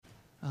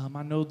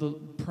I know the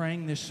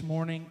praying this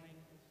morning,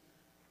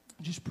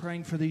 just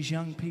praying for these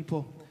young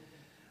people.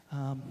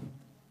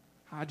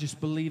 I just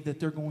believe that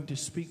they're going to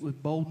speak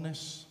with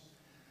boldness,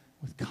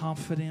 with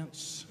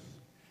confidence,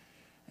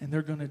 and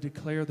they're going to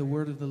declare the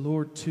word of the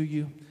Lord to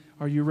you.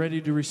 Are you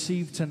ready to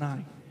receive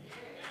tonight?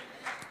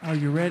 Are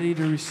you ready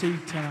to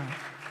receive tonight?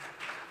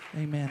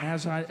 Amen.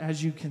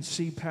 As you can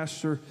see,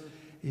 Pastor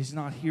is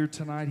not here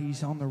tonight.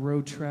 He's on the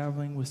road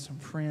traveling with some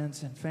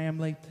friends and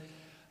family.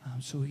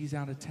 So he's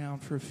out of town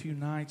for a few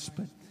nights,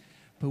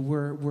 but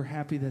we're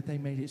happy that they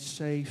made it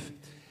safe,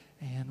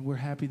 and we're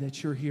happy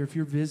that you're here. If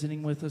you're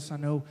visiting with us, I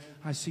know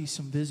I see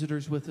some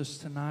visitors with us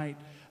tonight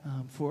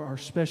for our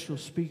special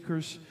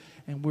speakers,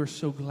 and we're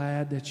so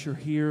glad that you're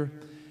here,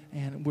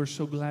 and we're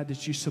so glad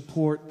that you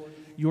support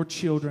your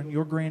children,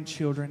 your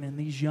grandchildren, and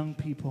these young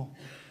people.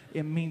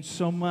 It means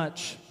so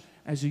much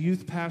as a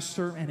youth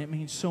pastor, and it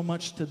means so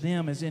much to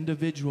them as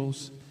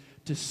individuals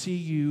to see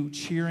you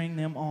cheering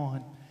them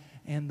on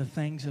and the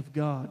things of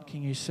God.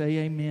 Can you say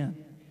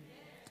amen?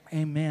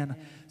 Amen.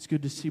 It's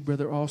good to see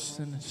Brother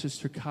Austin and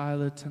Sister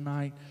Kyla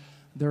tonight.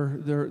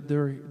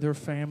 Their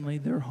family,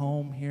 their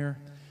home here.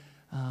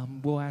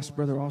 We'll ask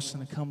Brother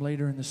Austin to come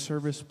later in the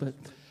service, but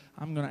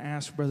I'm going to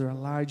ask Brother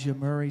Elijah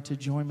Murray to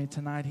join me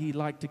tonight. He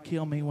liked to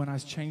kill me when I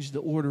changed the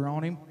order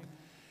on him.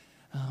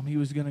 He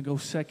was going to go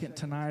second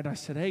tonight. I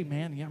said, hey,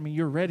 man, I mean,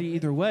 you're ready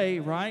either way,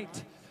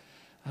 right?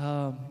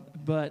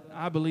 But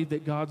I believe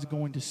that God's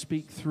going to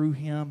speak through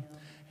him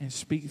and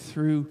speak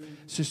through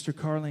Sister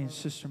Carly and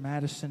Sister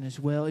Madison as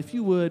well. If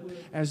you would,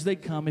 as they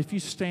come, if you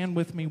stand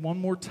with me one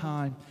more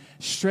time,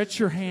 stretch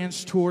your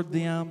hands toward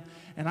them,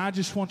 and I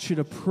just want you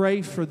to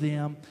pray for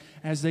them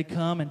as they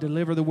come and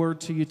deliver the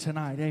word to you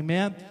tonight.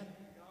 Amen?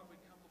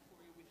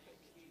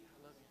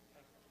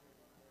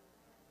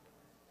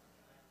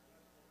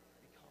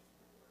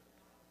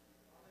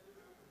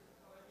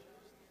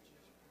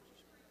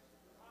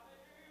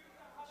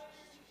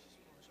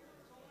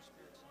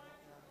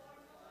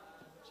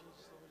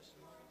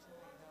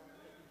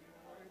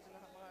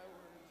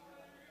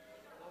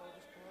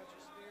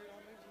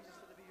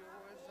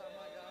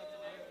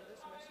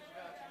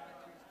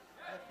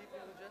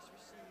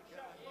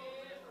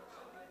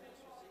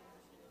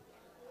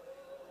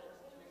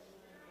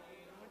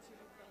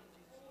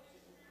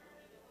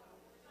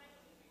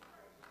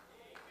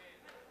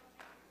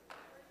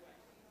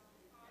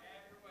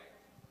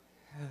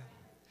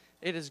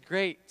 It is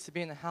great to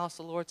be in the house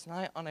of the Lord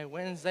tonight on a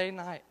Wednesday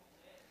night.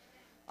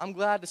 I'm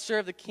glad to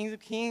serve the King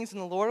of Kings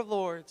and the Lord of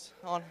Lords.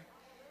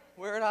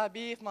 Where would I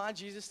be if my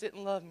Jesus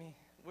didn't love me?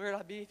 Where would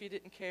I be if he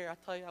didn't care? I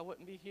tell you, I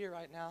wouldn't be here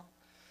right now.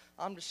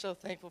 I'm just so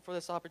thankful for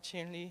this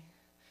opportunity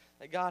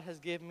that God has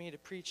given me to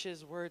preach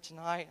his word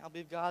tonight. I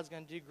believe God's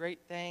going to do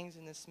great things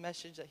in this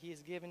message that he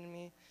has given to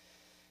me.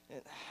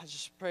 And I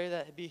just pray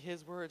that it be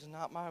his words and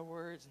not my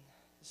words. And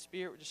the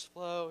Spirit would just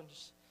flow, and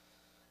just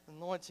the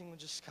anointing would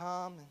just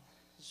come, and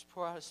just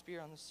pour out his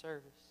Spirit on this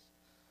service.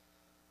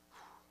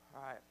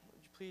 All right.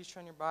 Would you please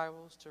turn your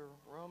Bibles to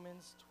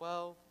Romans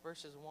 12,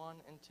 verses 1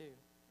 and 2.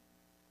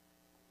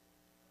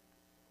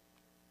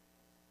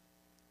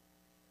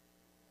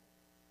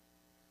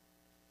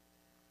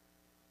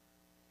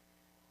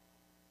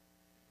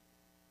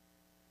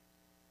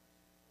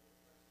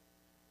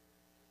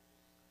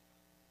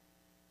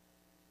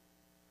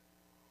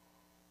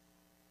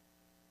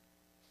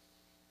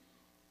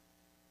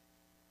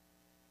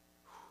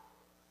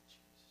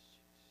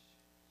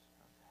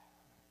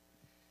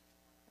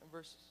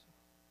 Verses.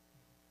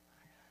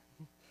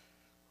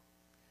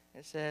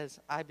 It says,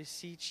 I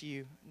beseech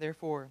you,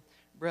 therefore,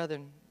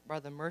 brethren,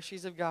 by the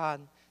mercies of God,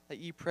 that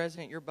you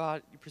present your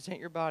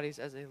bodies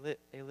as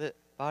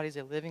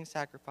a living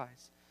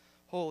sacrifice,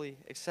 holy,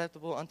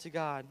 acceptable unto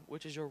God,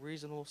 which is your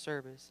reasonable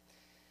service.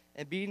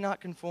 And be not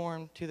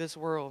conformed to this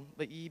world,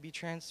 but be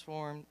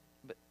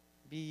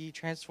ye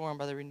transformed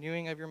by the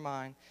renewing of your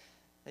mind,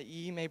 that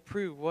ye may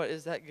prove what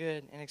is that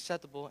good and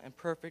acceptable and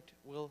perfect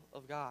will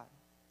of God.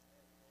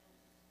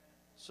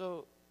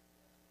 So,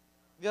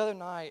 the other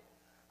night,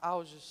 I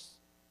was just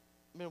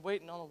been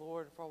waiting on the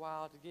Lord for a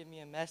while to give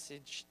me a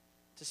message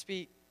to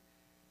speak.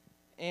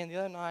 And the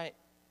other night,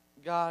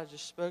 God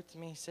just spoke to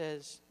me. He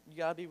says, you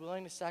got to be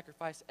willing to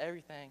sacrifice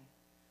everything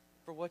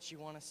for what you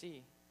want to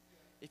see.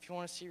 If you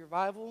want to see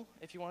revival,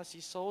 if you want to see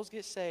souls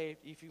get saved,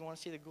 if you want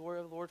to see the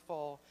glory of the Lord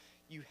fall,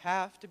 you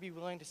have to be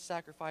willing to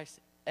sacrifice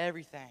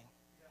everything.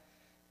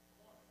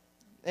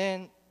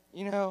 And,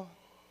 you know,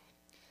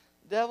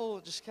 the devil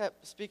just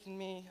kept speaking to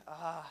me,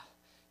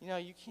 you know,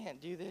 you can't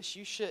do this,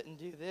 you shouldn't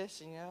do this,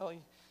 you know,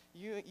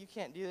 you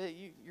can't do that,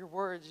 your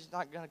word is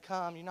not going to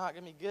come, you're not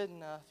going to be good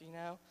enough, you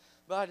know.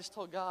 But I just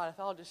told God, if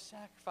I'll just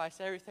sacrifice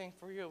everything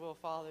for your will,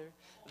 Father,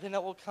 then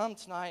it will come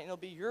tonight, and it'll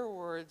be your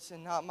words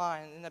and not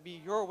mine, and it'll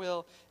be your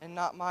will and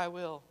not my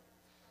will.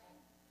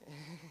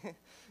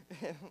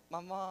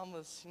 My mom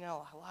was, you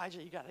know,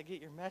 Elijah, you got to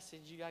get your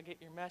message,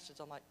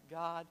 I'm like,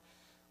 God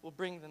will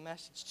bring the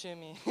message to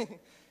me.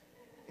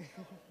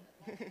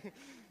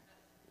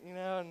 You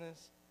know, and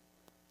this,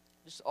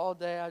 just all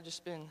day I've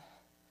just been,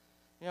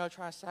 you know,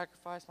 trying to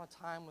sacrifice my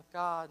time with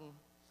God. And,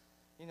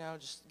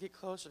 just get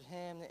closer to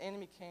him. The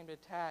enemy came to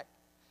attack,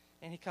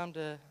 and he come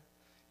to,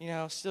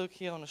 steal,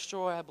 kill, and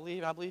destroy, I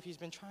believe. I believe he's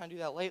been trying to do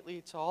that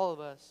lately to all of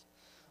us.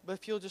 But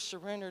if you'll just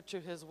surrender to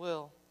his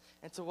will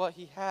and to what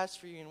he has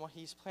for you and what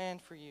he's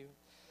planned for you.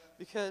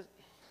 Because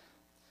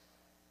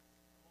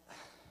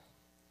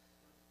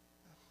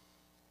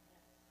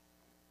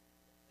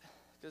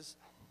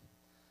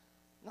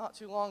not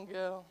too long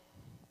ago,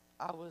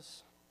 I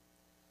was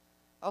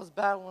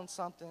battling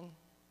something,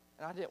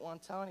 and I didn't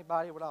want to tell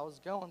anybody what I was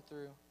going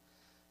through,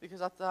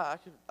 because I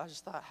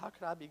just thought, how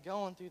could I be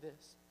going through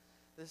this?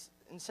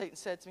 And Satan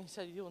said to me, he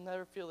said, you will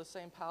never feel the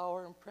same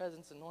power and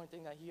presence,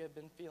 anointing that you have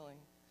been feeling.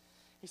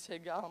 He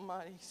said, God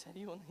Almighty, he said,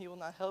 he will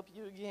not help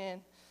you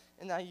again,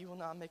 and that you will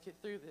not make it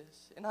through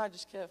this. And I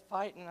just kept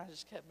fighting, and I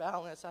just kept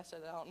battling this. I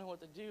said, I don't know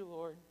what to do,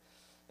 Lord.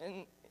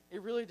 And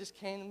it really just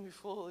came to me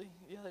fully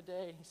the other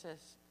day. He says,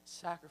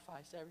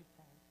 sacrifice everything.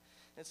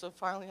 And so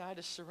finally I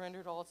just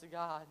surrendered all to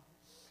God.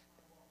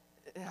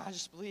 And I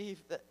just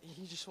believe that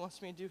he just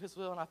wants me to do his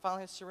will. And I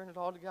finally surrendered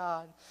all to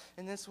God.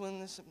 And this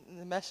when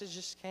the message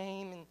just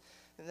came, and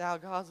now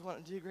God's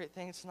wanting to do great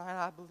things tonight,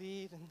 I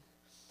believe. And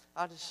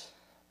I just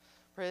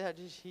pray that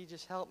he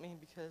just help me,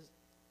 because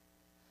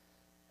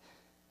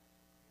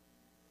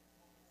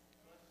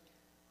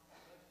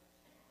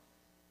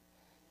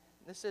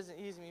this isn't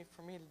easy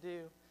for me to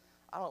do.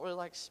 I don't really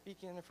like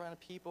speaking in front of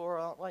people, or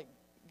I don't like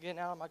getting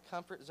out of my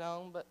comfort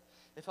zone, but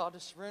if I'll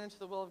just surrender to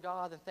the will of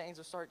God, then things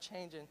will start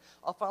changing.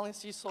 I'll finally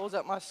see souls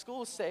at my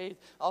school saved.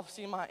 I'll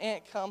see my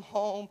aunt come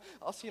home.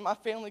 I'll see my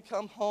family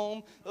come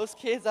home. Those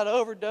kids that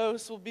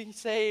overdose will be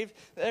saved.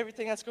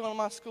 Everything that's going on in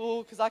my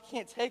school, because I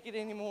can't take it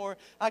anymore.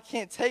 I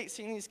can't take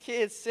seeing these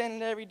kids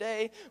sinning every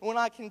day when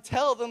I can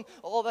tell them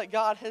all that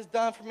God has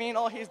done for me and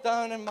all he's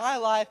done in my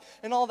life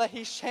and all that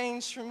he's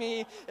changed for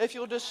me. If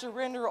you'll just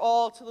surrender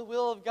all to the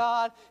will of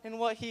God and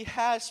what he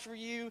has for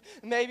you,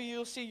 maybe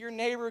you'll see your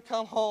neighbor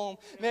come home.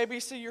 Maybe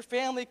you see your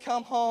family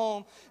come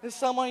home, and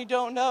someone you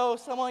don't know,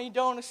 someone you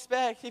don't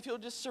expect, if you'll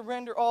just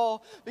surrender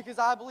all. Because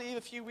I believe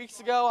a few weeks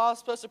ago I was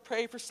supposed to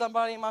pray for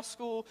somebody in my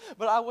school,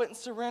 but I wouldn't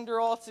surrender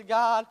all to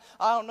God.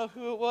 I don't know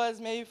who it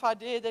was. Maybe if I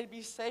did, they'd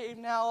be saved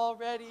now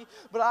already.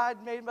 But I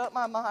had made up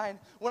my mind.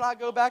 When I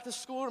go back to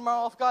school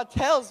tomorrow, if God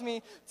tells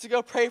me to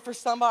go pray for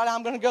somebody,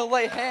 I'm going to go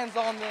lay hands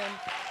on them.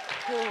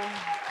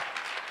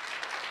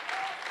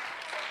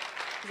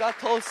 Because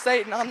I told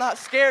Satan, I'm not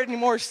scared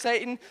anymore,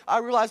 Satan. I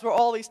realized where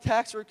all these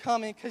attacks were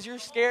coming, because you're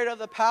scared of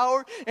the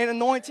power and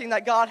anointing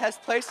that God has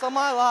placed on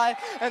my life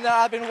and that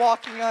I've been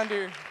walking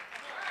under.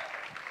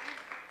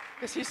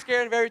 Because he's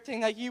scared of everything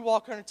that you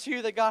walk under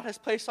too, that God has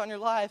placed on your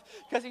life,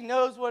 because he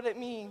knows what it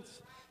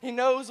means. He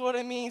knows what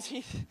it means.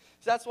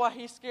 That's why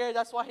he's scared.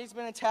 That's why he's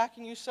been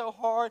attacking you so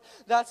hard.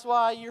 That's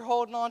why you're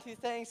holding on to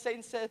things.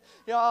 Satan said,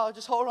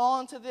 just hold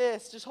on to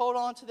this. Just hold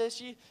on to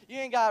this. You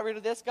ain't got rid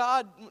of this.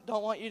 God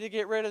don't want you to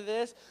get rid of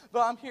this.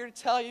 But I'm here to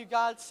tell you,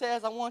 God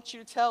says, I want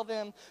you to tell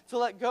them to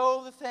let go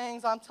of the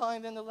things I'm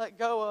telling them to let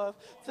go of,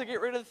 to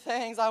get rid of the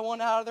things I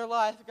want out of their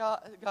life,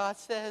 God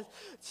says,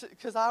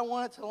 because I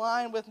want it to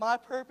align with my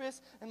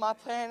purpose and my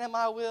plan and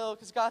my will,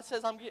 because God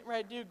says I'm getting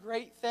ready to do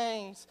great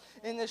things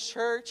in this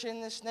church,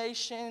 in this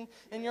nation,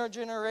 in your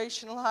generation.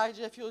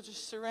 Elijah, if you'll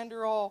just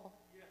surrender all.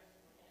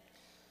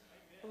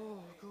 Oh,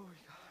 glory,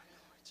 God.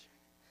 Glory to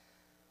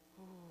you.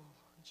 Oh,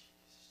 Jesus.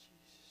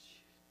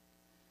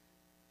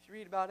 If you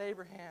read about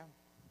Abraham,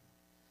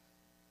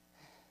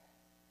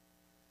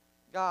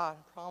 God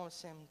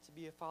promised him to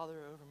be a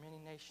father over many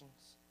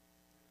nations.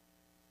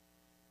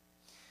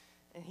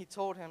 And he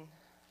told him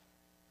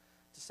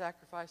to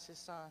sacrifice his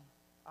son,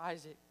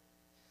 Isaac.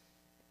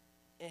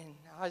 And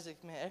Isaac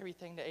meant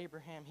everything to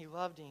Abraham. He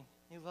loved him.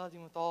 He loved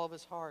him with all of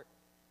his heart.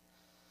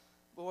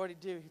 But what did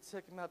he do? He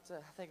took him up to,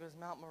 I think it was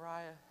Mount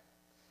Moriah,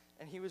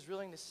 and he was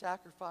willing to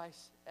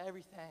sacrifice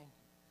everything.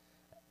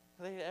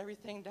 He laid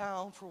everything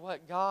down for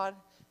what God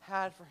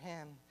had for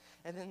him.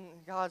 And then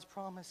God's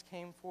promise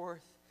came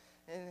forth,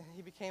 and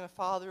he became a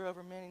father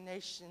over many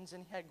nations,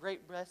 and he had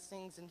great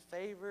blessings and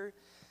favor.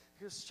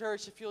 Because,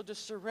 church, if you'll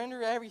just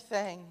surrender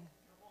everything,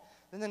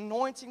 then the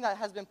anointing that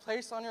has been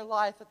placed on your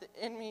life that the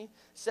enemy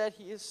said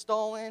he has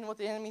stolen, what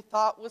the enemy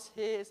thought was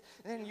his,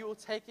 and then you will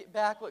take it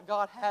back, what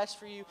God has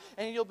for you,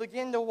 and you'll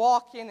begin to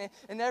walk in it.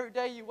 And every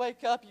day you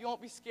wake up, you won't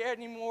be scared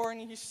anymore,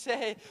 and you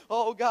say,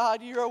 oh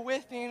God, you are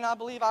with me, and I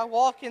believe I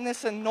walk in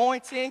this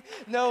anointing.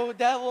 No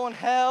devil in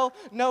hell,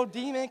 no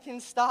demon can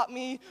stop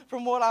me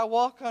from what I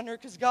walk under,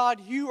 because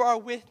God, you are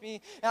with me.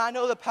 And I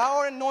know the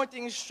power and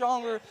anointing is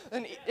stronger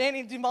than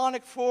any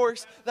demonic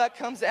force that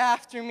comes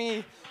after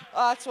me.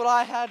 That's what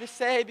I had to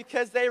say,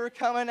 because they were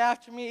coming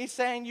after me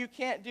saying you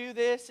can't do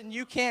this and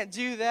you can't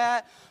do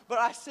that. But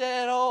I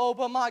said, oh,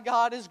 but my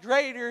God is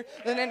greater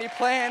than any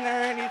plan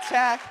or any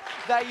attack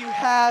that you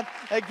have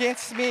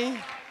against me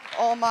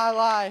all my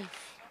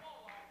life.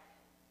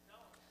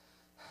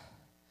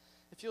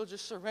 If you'll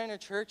just surrender,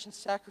 church, and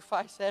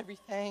sacrifice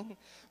everything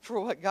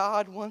for what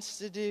God wants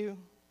to do.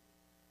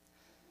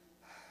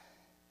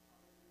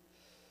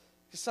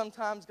 Because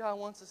sometimes God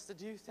wants us to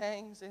do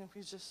things and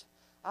we just,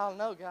 I don't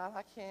know, God,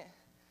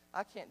 I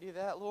I can't do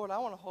that. Lord, I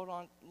want to hold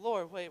on.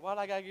 Lord, wait, why do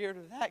I got to get rid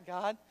of that,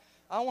 God?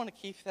 I want to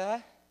keep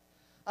that.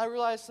 I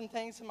realized some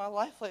things in my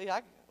life lately.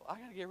 I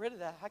got to get rid of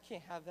that. I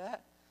can't have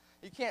that.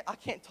 I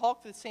can't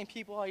talk to the same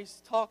people I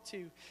used to talk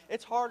to.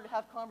 It's harder to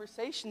have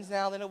conversations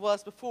now than it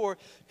was before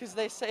because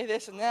they say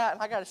this and that,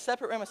 and I got to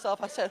separate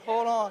myself. I said,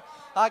 hold on,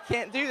 I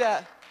can't do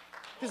that.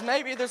 Because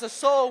maybe there's a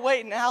soul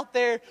waiting out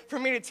there for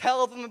me to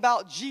tell them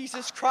about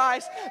Jesus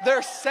Christ,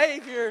 their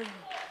Savior.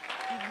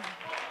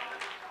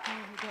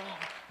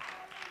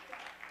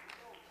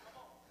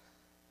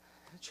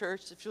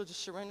 Church, if you'll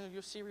just surrender,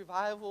 you'll see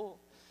revival.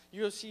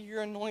 You'll see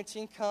your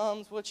anointing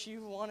comes, what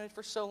you wanted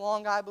for so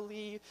long. I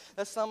believe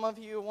that some of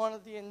you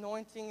wanted the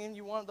anointing and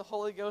you wanted the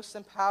Holy Ghost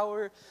and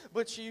power,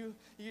 but you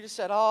just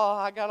said, oh,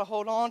 I got to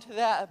hold on to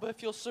that. But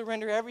if you'll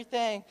surrender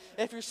everything,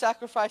 if you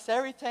sacrifice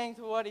everything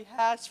to what He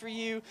has for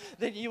you,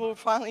 then you will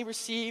finally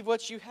receive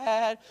what you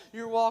had.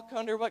 You'll walk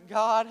under what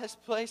God has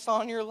placed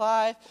on your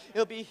life.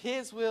 It'll be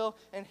His will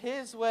and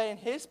His way and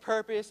His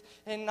purpose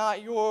and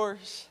not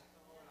yours.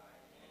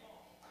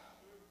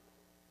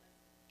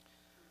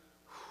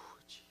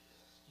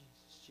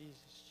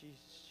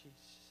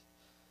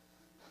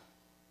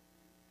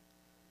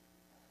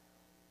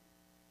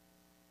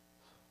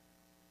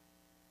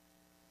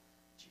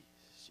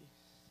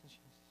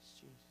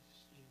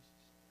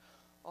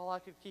 All I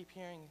could keep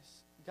hearing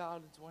is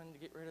God is wanting to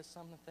get rid of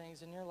some of the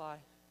things in your life.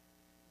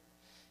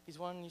 He's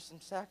wanting you to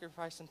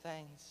sacrifice some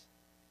things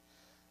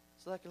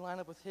so that I can line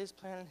up with His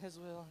plan and His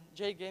will.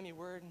 Jay gave me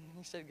word, and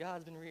he said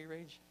God's been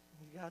rearranging.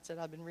 God said,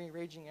 I've been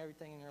rearranging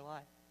everything in your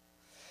life.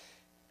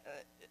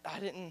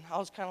 I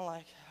was kind of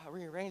like,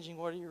 rearranging?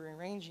 What are you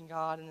rearranging,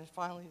 God? And then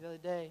finally the other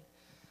day,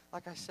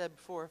 like I said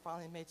before, it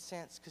finally made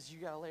sense because you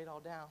got to lay it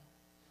all down.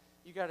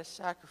 You got to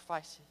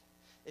sacrifice it.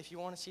 If you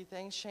want to see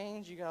things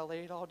change, you got to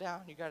lay it all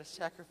down. You got to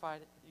sacrifice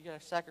it. You got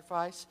to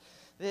sacrifice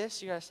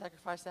this. You got to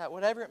sacrifice that.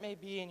 Whatever it may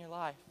be in your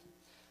life.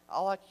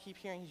 All I keep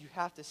hearing is you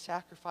have to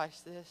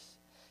sacrifice this.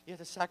 You have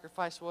to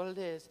sacrifice what it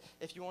is.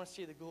 If you want to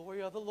see the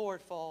glory of the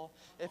Lord fall,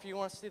 if you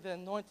want to see the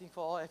anointing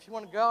fall, if you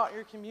want to go out in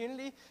your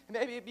community,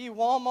 maybe it be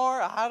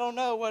Walmart, I don't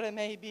know what it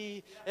may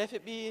be. If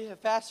it be a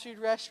fast food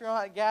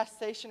restaurant, a gas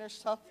station or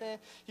something,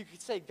 you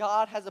could say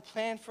God has a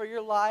plan for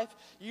your life.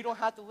 You don't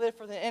have to live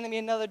for the enemy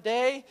another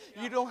day.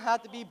 You don't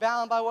have to be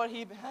bound by what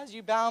he has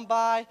you bound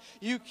by.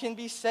 You can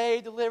be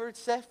saved, delivered,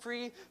 set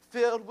free,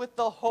 filled with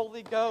the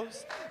Holy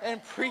Ghost,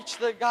 and preach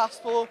the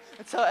gospel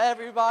and tell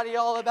everybody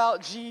all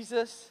about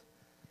Jesus.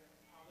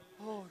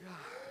 Oh, God.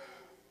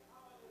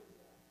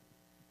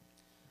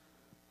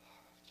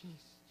 Jesus,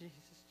 Jesus,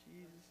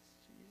 Jesus,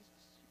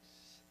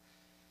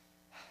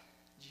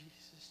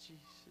 Jesus, Jesus,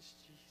 Jesus,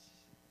 Jesus,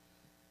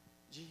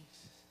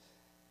 Jesus.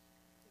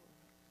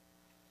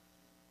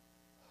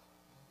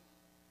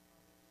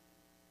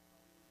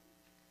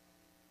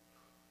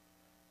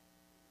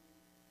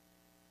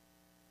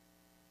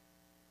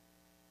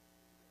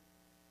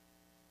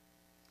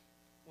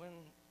 When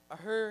I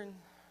heard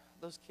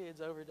those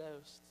kids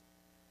overdosed,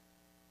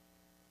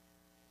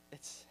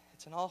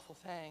 it's an awful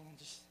thing, and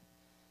just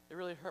it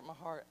really hurt my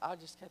heart. I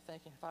just kept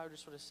thinking if I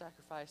just would have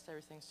sacrificed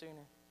everything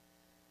sooner,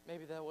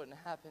 maybe that wouldn't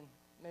have happened.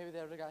 Maybe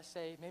they would have got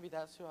saved. Maybe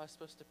that's who I was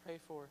supposed to pray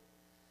for.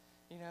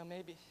 You know,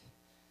 maybe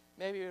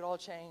it would all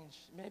change.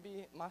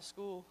 Maybe my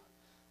school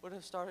would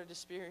have started to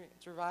experience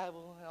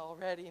revival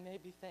already.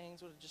 Maybe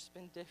things would have just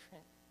been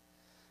different.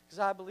 Because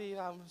I believe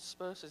I was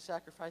supposed to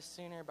sacrifice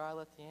sooner, but I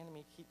let the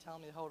enemy keep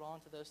telling me to hold on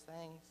to those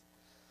things.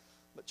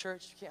 But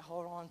church, you can't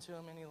hold on to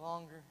them any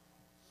longer.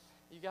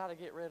 You got to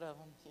get rid of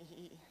them.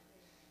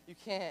 You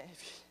can't.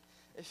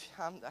 If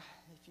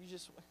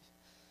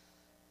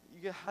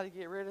you got to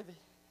get rid of it.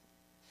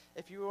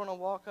 If you want to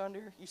walk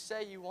under, you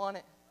say you want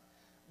it,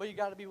 but you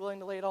got to be willing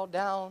to lay it all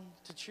down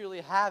to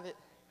truly have it.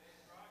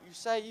 You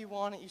say you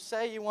want it. You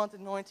say you want the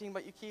anointing,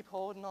 but you keep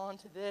holding on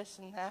to this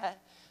and that.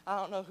 I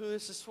don't know who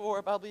this is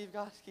for, but I believe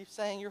God keeps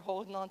saying you're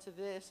holding on to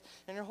this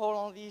and you're holding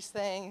on to these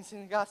things.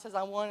 And God says,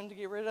 I want Him to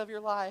get rid of your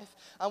life.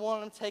 I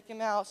want Him to take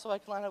Him out so I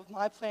can line up with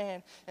my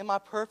plan and my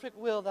perfect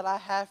will that I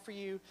have for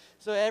you.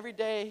 So every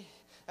day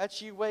that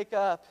you wake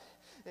up,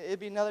 it'd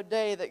be another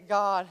day that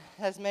God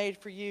has made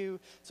for you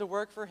to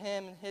work for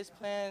Him and His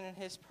plan and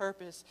His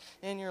purpose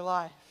in your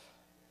life.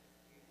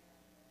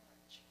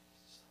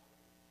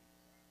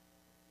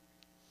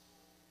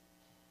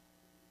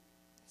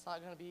 It's not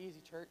going to be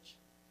easy, church.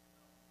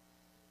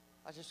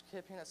 I just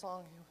kept hearing that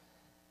song.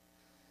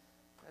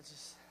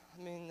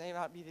 They may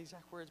not be the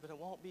exact words, but it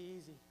won't be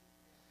easy.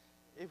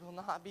 It will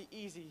not be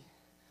easy,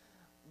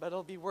 but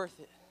it'll be worth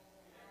it.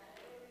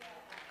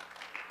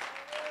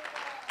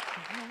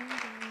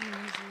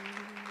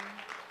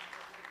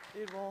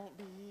 It won't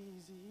be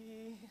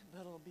easy,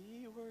 but it'll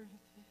be worth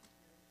it.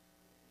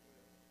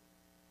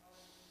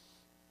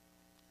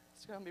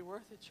 It's going to be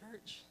worth it,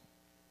 church.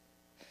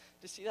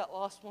 To see that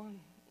lost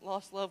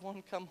loved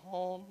one come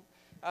home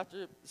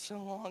after so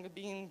long of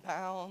being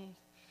bound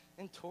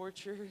and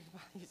tortured by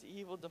these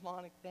evil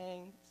demonic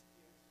things.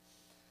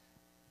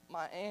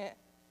 My aunt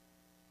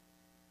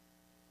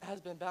has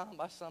been bound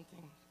by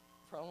something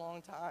for a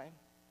long time.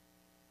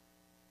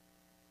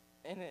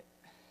 And it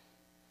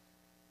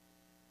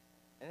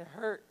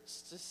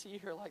hurts to see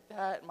her like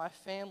that, and my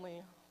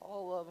family,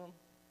 all of them.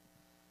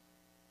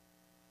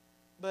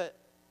 But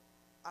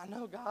I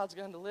know God's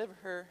going to deliver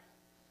her.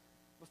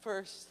 But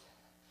first,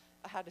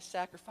 I had to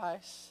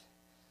sacrifice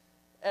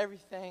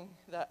everything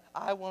that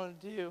I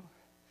want to do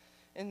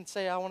and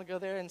say I want to go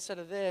there instead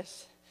of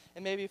this.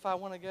 And maybe if I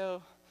want to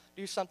go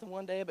do something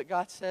one day, but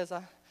God says,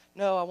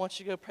 no, I want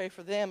you to go pray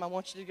for them. I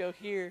want you to go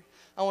here.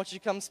 I want you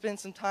to come spend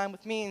some time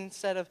with me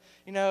instead of,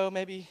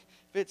 maybe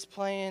if it's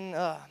playing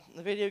the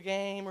video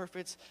game, or if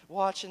it's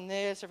watching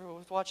this, or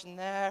if it's watching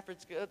that, or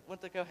if it's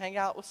want to go hang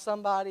out with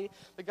somebody.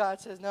 But God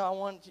says, no, I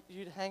want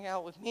you to hang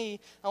out with me.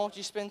 I want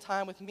you to spend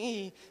time with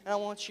me, and I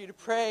want you to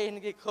pray and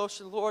to get closer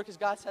to the Lord, because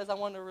God says, I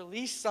want to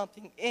release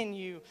something in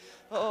you.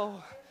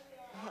 Oh,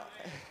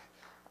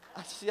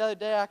 the other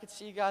day I could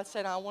see God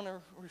said, I want to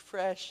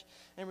refresh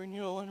and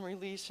renew and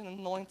release an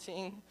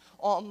anointing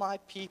on my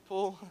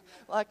people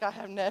like I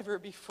have never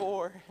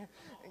before.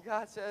 And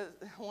God says,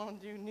 I want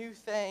to do new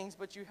things,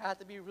 but you have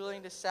to be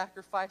willing to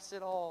sacrifice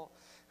it all.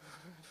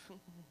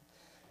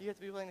 You have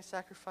to be willing to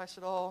sacrifice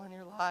it all in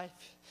your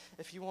life.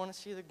 If you want to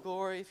see the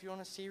glory, if you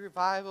want to see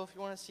revival, if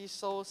you want to see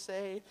souls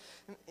saved,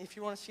 if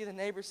you want to see the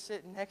neighbors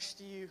sitting next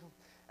to you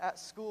at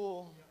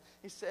school,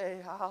 you say,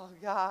 oh,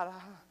 God,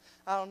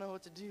 I don't know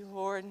what to do,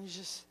 Lord. And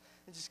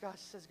God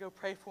says, go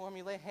pray for them.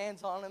 You lay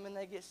hands on them and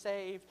they get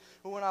saved.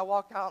 But when I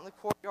walk out in the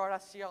courtyard, I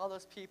see all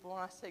those people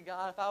and I say,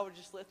 God, if I would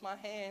just lift my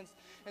hands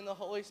and the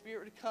Holy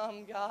Spirit would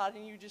come, God,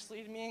 and you just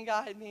lead me and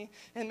guide me.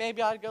 And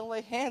maybe I'd go lay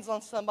hands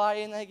on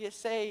somebody and they get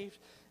saved.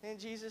 And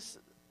Jesus,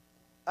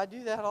 I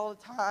do that all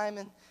the time.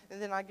 And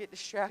then I get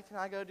distracted and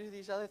I go do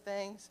these other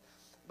things.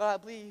 But I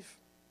believe,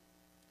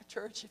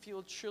 church, if you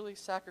will truly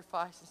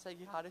sacrifice and say,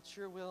 God, it's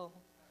your will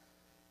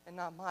and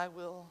not my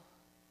will,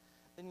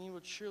 then you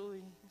will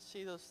truly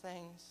see those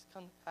things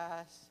come to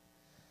pass.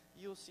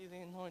 You will see the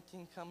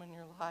anointing come in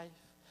your life.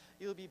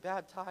 You will be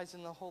baptized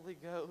in the Holy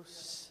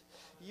Ghost.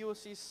 You will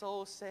see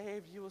souls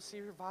saved. You will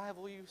see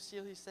revival. You will see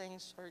these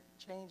things start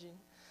changing.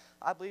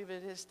 I believe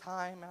it is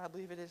time, and I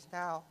believe it is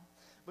now.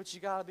 But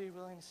you got to be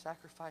willing to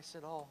sacrifice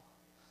it all.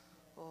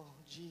 Oh,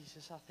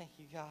 Jesus, I thank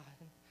you, God.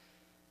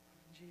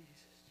 Jesus,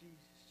 Jesus,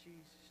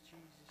 Jesus,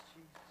 Jesus,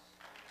 Jesus.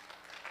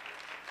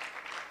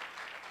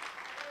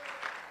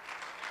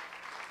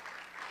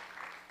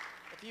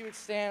 If you would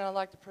stand, I'd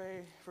like to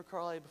pray for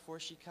Carly before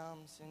she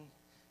comes and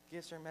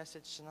gives her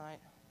message tonight.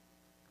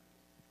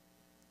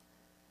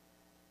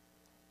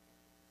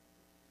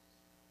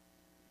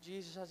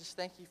 Jesus, I just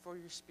thank you for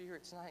your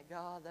Spirit tonight,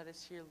 God, that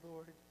is here,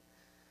 Lord,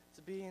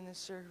 to be in this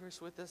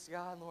service with us,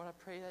 God. Lord, I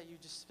pray that you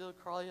just fill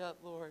Carly up,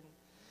 Lord,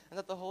 and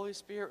that the Holy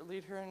Spirit would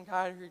lead her and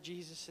guide her,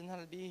 Jesus, and that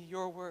it be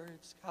your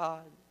words,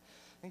 God.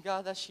 And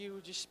God, that she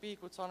would just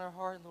speak what's on her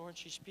heart, Lord.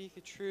 She speak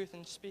the truth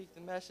and speak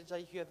the message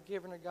that you have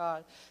given her,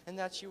 God. And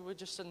that you would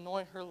just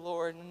anoint her,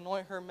 Lord, and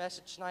anoint her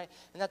message tonight.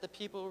 And that the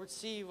people would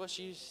receive what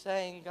she's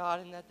saying, God.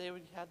 And that they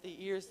would have the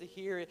ears to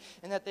hear it.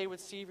 And that they would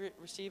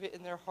receive it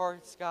in their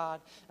hearts,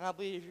 God. And I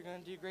believe you're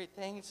going to do great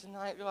things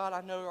tonight, God.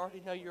 I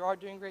already know you are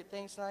doing great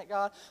things tonight,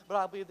 God. But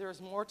I believe there is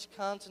more to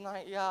come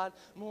tonight, God.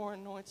 More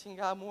anointing,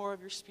 God. More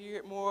of your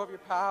Spirit, more of your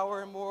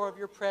power, and more of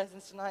your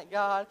presence tonight,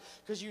 God.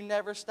 Because you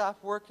never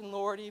stop working,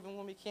 Lord, even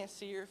when we can't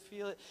see or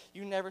feel it.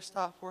 You never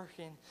stop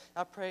working.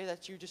 I pray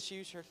that you just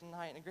use her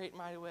tonight in a great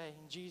mighty way.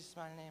 In Jesus'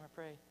 mighty name I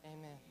pray.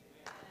 Amen.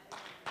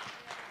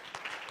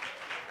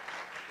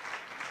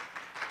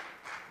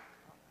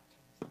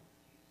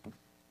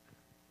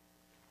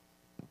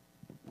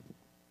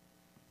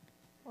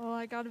 Well,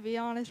 I got to be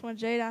honest, when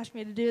Jade asked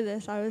me to do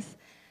this, I was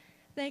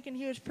thinking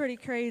he was pretty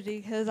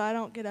crazy because I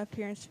don't get up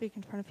here and speak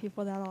in front of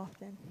people that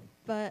often.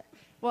 But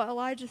what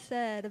Elijah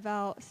said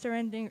about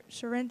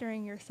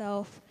surrendering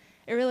yourself,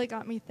 it really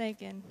got me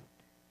thinking.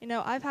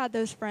 I've had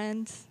those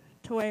friends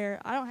to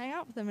where I don't hang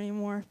out with them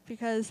anymore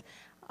because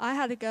I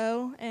had to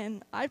go,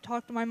 and I've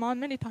talked to my mom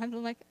many times.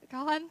 I'm like,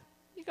 God,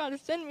 you got to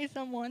send me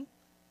someone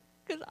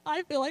because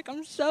I feel like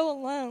I'm so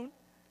alone.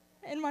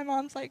 And my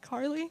mom's like,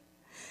 Carly,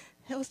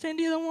 he'll send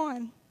you the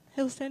one.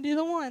 He'll send you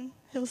the one.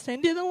 He'll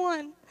send you the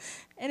one.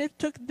 And it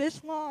took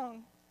this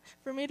long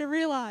for me to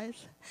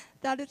realize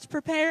that it's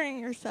preparing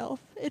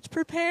yourself. It's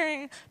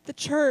preparing the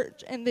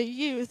church and the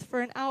youth for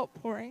an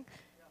outpouring.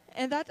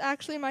 And that's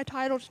actually my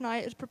title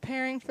tonight, is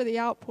Preparing for the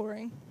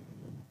Outpouring.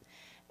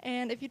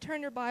 And if you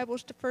turn your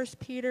Bibles to 1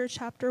 Peter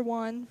chapter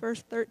 1,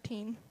 verse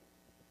 13.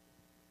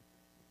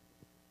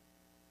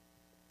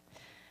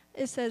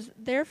 It says,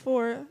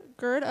 therefore,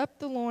 gird up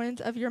the loins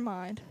of your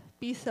mind.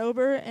 Be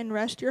sober and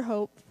rest your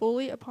hope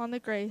fully upon the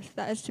grace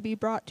that is to be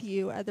brought to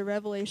you at the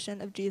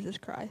revelation of Jesus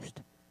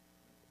Christ.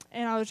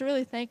 And I was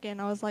really thinking,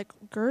 I was like,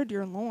 gird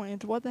your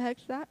loins? What the heck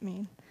does that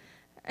mean?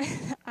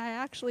 I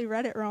actually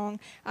read it wrong.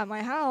 At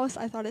my house,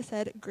 I thought it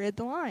said grid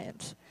the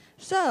lions.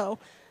 So,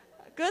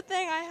 good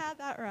thing I had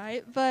that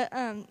right. But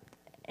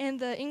in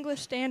the English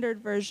Standard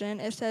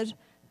Version, it says,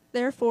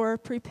 therefore,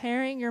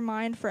 preparing your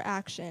mind for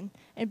action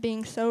and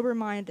being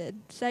sober-minded,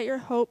 set your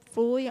hope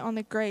fully on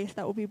the grace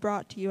that will be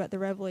brought to you at the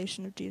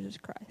revelation of Jesus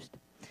Christ.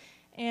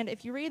 And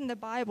if you read in the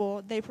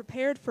Bible, they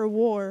prepared for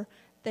war.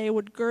 They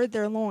would gird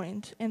their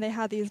loins, and they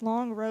had these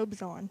long robes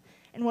on.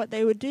 And what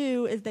they would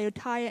do is they would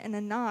tie it in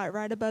a knot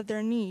right above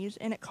their knees,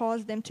 and it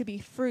caused them to be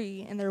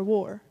free in their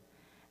war.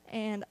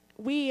 And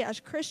we as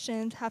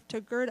Christians have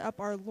to gird up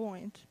our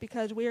loins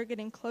because we are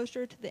getting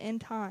closer to the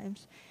end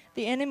times.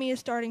 The enemy is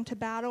starting to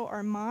battle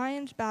our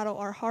minds, battle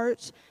our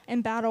hearts,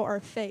 and battle our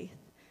faith.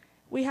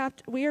 We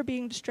are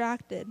being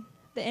distracted.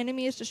 The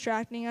enemy is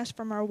distracting us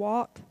from our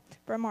walk,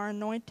 from our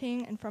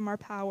anointing, and from our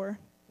power.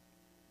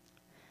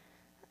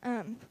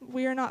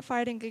 We are not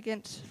fighting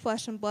against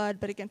flesh and blood,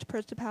 but against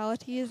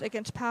principalities,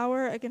 against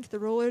power, against the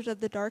rulers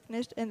of the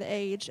darkness and the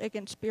age,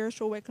 against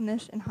spiritual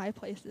wickedness in high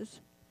places.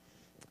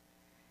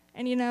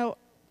 And you know,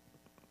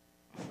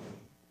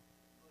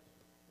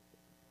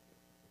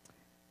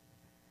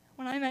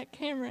 when I met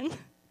Cameron,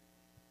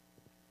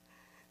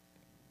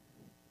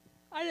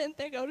 I didn't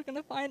think I was going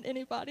to find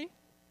anybody.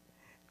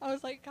 I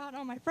was like, God,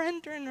 all my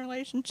friends are in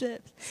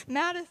relationships.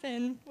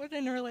 Madison was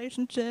in a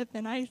relationship,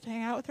 and I used to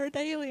hang out with her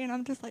daily, and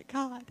I'm just like,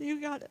 God,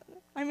 you got it.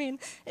 I mean,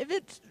 if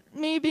it's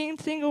me being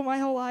single my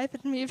whole life,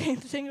 it's me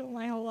being single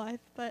my whole life.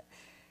 But,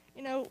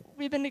 you know,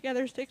 we've been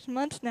together 6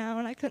 months now,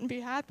 and I couldn't be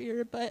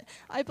happier. But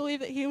I believe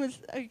that he was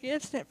a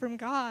gift sent from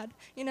God.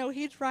 You know,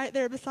 he's right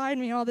there beside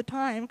me all the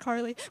time.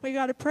 Carly, we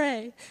got to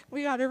pray.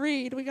 We got to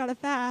read. We got to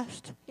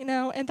fast. You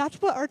know, and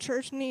that's what our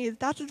church needs.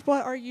 That's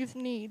what our youth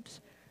needs.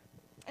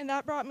 And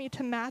that brought me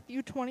to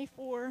Matthew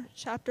 24,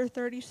 chapter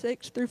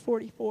 36 through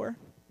 44.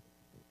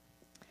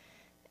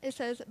 It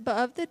says, "But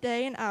of the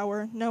day and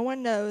hour no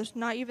one knows,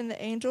 not even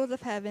the angels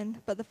of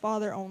heaven, but the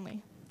Father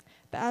only.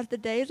 But as the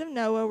days of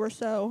Noah were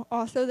so,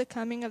 also the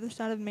coming of the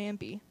Son of Man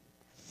be.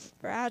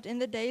 For as in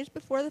the days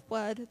before the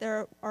flood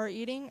there are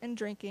eating and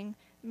drinking,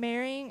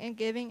 marrying and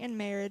giving in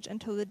marriage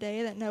until the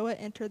day that Noah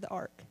entered the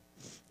ark,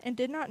 and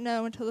did not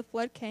know until the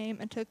flood came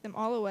and took them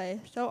all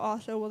away, so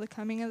also will the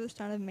coming of the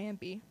Son of Man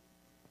be.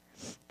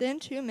 Then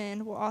 2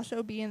 men will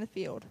also be in the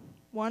field.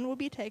 One will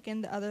be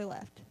taken, the other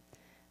left.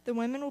 The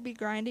women will be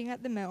grinding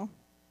at the mill.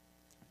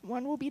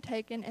 One will be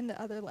taken, and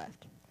the other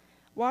left.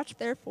 Watch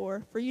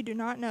therefore, for you do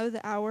not know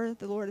the hour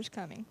the Lord is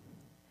coming.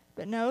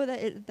 But know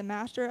that if the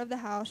master of the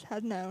house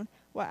had known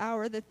what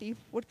hour the thief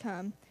would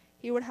come,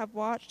 he would have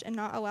watched and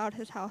not allowed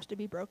his house to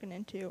be broken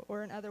into,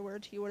 or in other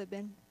words, he would have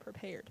been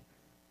prepared.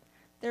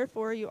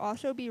 Therefore you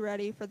also be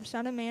ready, for the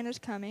Son of Man is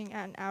coming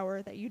at an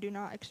hour that you do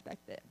not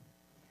expect it."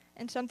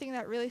 And something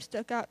that really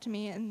stuck out to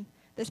me in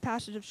this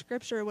passage of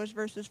Scripture was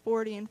verses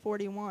 40 and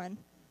 41.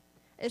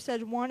 It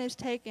says, one is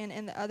taken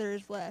and the other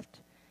is left.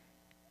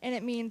 And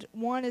it means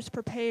one is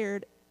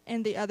prepared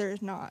and the other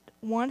is not.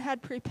 One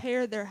had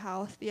prepared their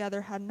house, the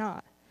other had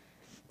not.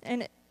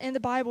 And in the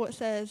Bible it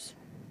says,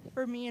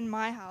 "For me and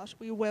my house,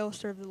 we will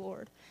serve the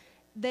Lord."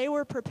 They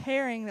were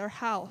preparing their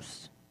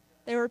house.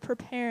 They were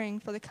preparing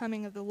for the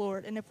coming of the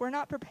Lord. And if we're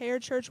not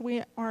prepared, church,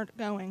 we aren't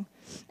going.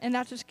 And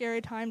that's a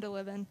scary time to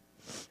live in.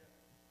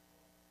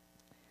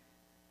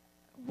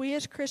 We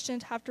as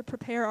Christians have to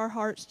prepare our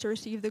hearts to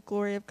receive the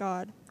glory of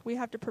God. We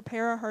have to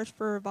prepare our hearts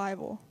for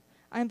revival.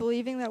 I'm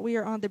believing that we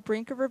are on the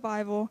brink of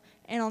revival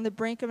and on the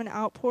brink of an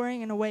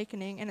outpouring and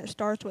awakening, and it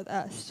starts with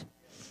us.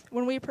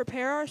 When we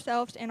prepare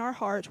ourselves and our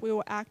hearts, we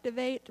will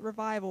activate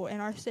revival in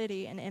our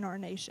city and in our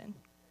nation.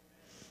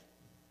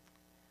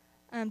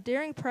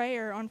 During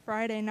prayer on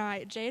Friday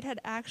night, Jade had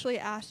actually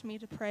asked me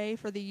to pray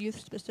for the youth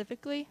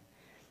specifically.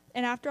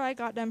 And after I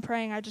got done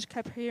praying, I just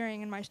kept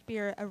hearing in my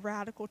spirit a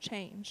radical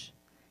change.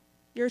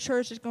 Your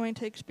church is going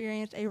to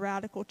experience a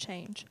radical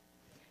change.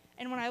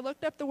 And when I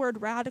looked up the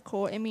word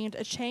radical, it means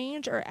a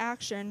change or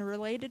action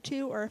related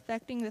to or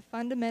affecting the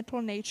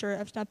fundamental nature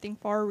of something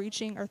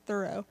far-reaching or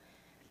thorough.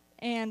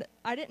 And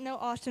I didn't know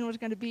Austin was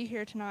going to be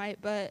here tonight,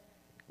 but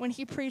when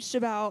he preached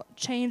about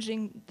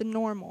changing the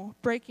normal,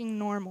 breaking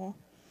normal,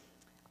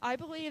 I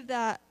believe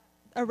that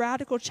a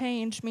radical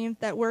change means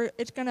that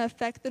it's going to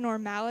affect the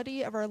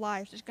normality of our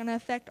lives. It's going to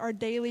affect our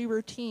daily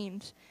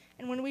routines.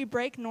 And when we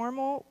break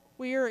normal,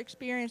 we are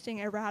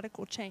experiencing a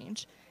radical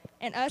change.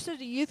 And us as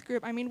a youth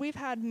group, I mean, we've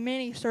had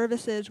many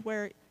services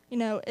where, you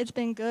know, it's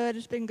been good.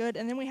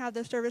 And then we have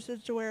those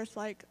services to where it's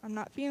like, I'm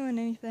not feeling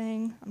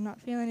anything.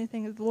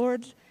 Is the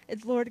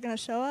Lord going to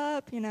show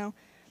up, you know?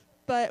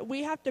 But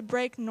we have to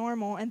break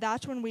normal, and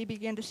that's when we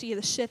begin to see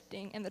the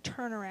shifting and the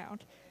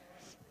turnaround.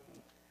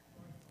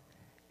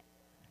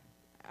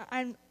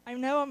 I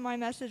know my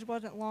message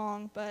wasn't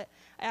long, but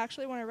I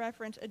actually want to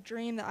reference a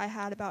dream that I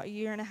had about a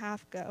year and a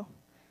half ago.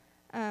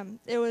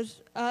 It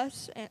was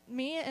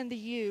me and the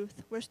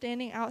youth were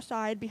standing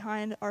outside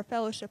behind our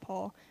fellowship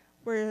hall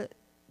where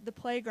the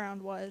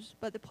playground was,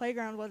 but the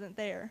playground wasn't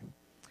there.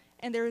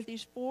 And there was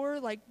these 4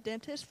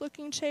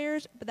 dentist-looking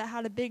chairs, but that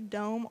had a big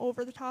dome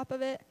over the top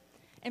of it.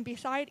 And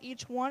beside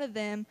each one of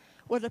them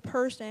was a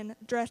person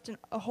dressed in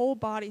a whole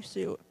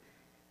bodysuit.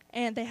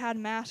 And they had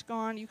masks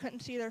on. You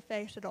couldn't see their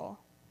face at all.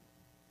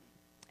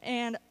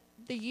 And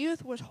the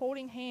youth was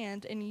holding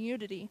hands in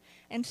unity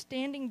and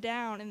standing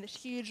down in this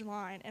huge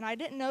line. And I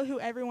didn't know who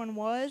everyone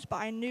was, but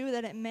I knew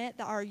that it meant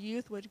that our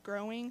youth was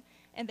growing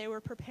and they were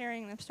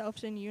preparing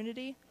themselves in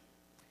unity.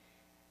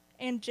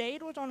 And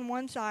Jade was on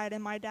one side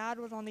and my dad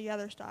was on the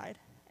other side.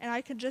 And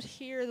I could just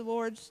hear the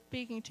Lord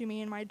speaking to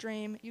me in my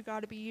dream, you got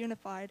to be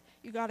unified.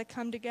 You got to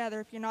come together.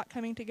 If you're not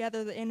coming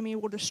together, the enemy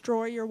will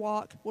destroy your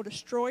walk, will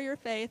destroy your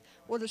faith,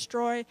 will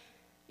destroy,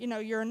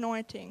 your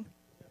anointing.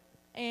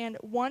 And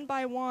one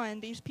by one,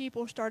 these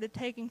people started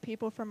taking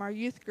people from our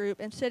youth group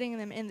and sitting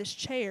them in this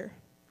chair.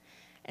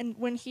 And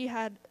when he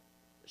had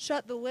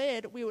shut the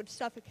lid, we would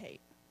suffocate.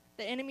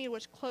 The enemy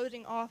was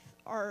closing off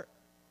our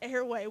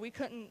airway. We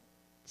couldn't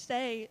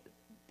say,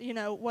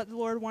 what the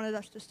Lord wanted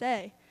us to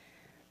say.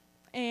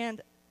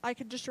 And I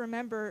could just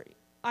remember,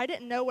 I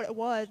didn't know what it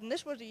was, and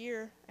this was 1.5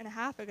 years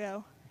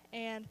ago.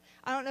 And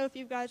I don't know if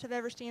you guys have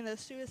ever seen those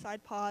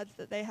suicide pods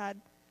that they had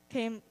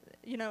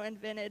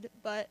invented,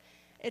 but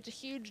it's a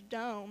huge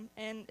dome,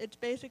 and it's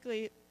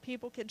basically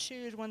people could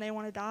choose when they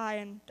want to die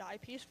and die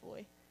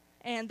peacefully.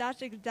 And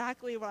that's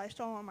exactly what I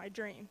saw in my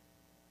dream.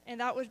 And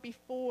that was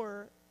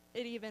before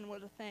it even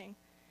was a thing.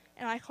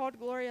 And I called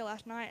Gloria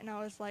last night, and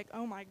I was like,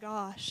 oh my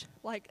gosh.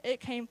 Like,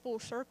 it came full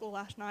circle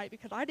last night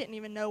because I didn't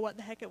even know what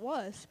the heck it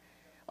was.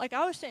 Like,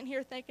 I was sitting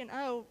here thinking,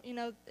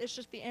 it's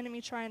just the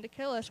enemy trying to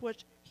kill us,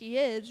 which he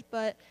is,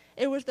 but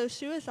it was those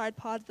suicide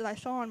pods that I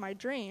saw in my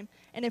dream.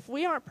 And if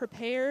we aren't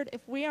prepared,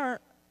 if we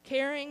aren't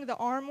carrying the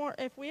armor,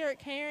 if we aren't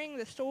carrying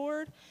the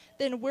sword,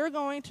 then we're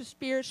going to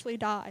spiritually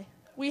die.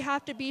 We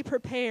have to be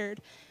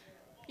prepared.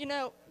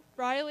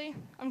 Riley,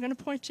 I'm going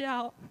to point you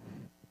out.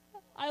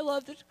 I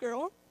love this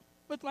girl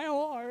with my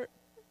whole heart.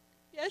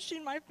 Yes,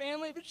 she's my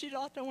family, but she's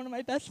also one of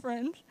my best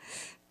friends.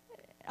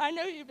 I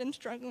know you've been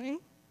struggling,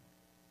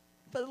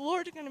 but the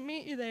Lord's going to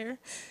meet you there.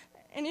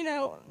 And,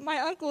 my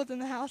uncle is in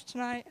the house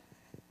tonight.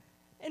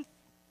 And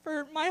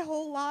for my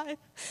whole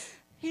life,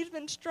 he's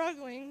been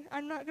struggling.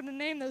 I'm not going to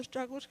name those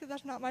struggles because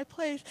that's not my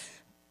place.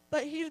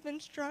 But he's been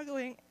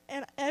struggling.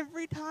 And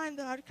every time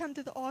that I'd come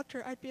to the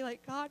altar, I'd be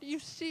like, God, you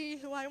see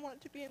who I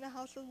want to be in the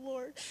house of the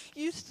Lord.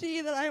 You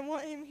see that I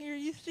want him here.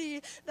 You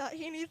see that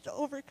he needs to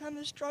overcome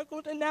his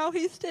struggles. And now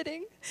he's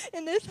sitting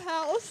in this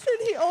house,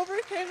 and he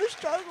overcame the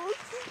struggles.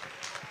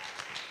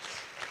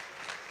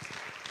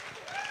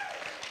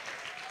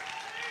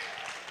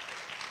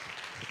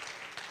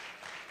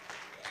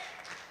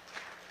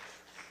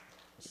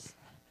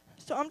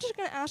 So I'm just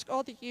going to ask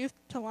all the youth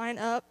to line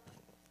up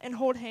and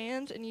hold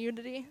hands in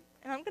unity.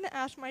 And I'm going to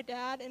ask my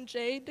dad and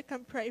Jade to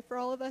come pray for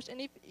all of us.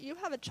 And if you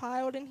have a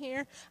child in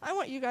here, I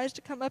want you guys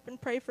to come up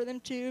and pray for them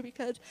too,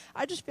 because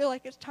I just feel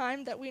like it's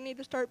time that we need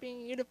to start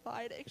being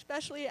unified,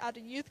 especially as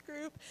a youth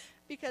group,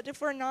 because if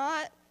we're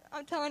not,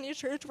 I'm telling you,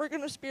 church, we're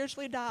going to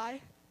spiritually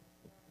die.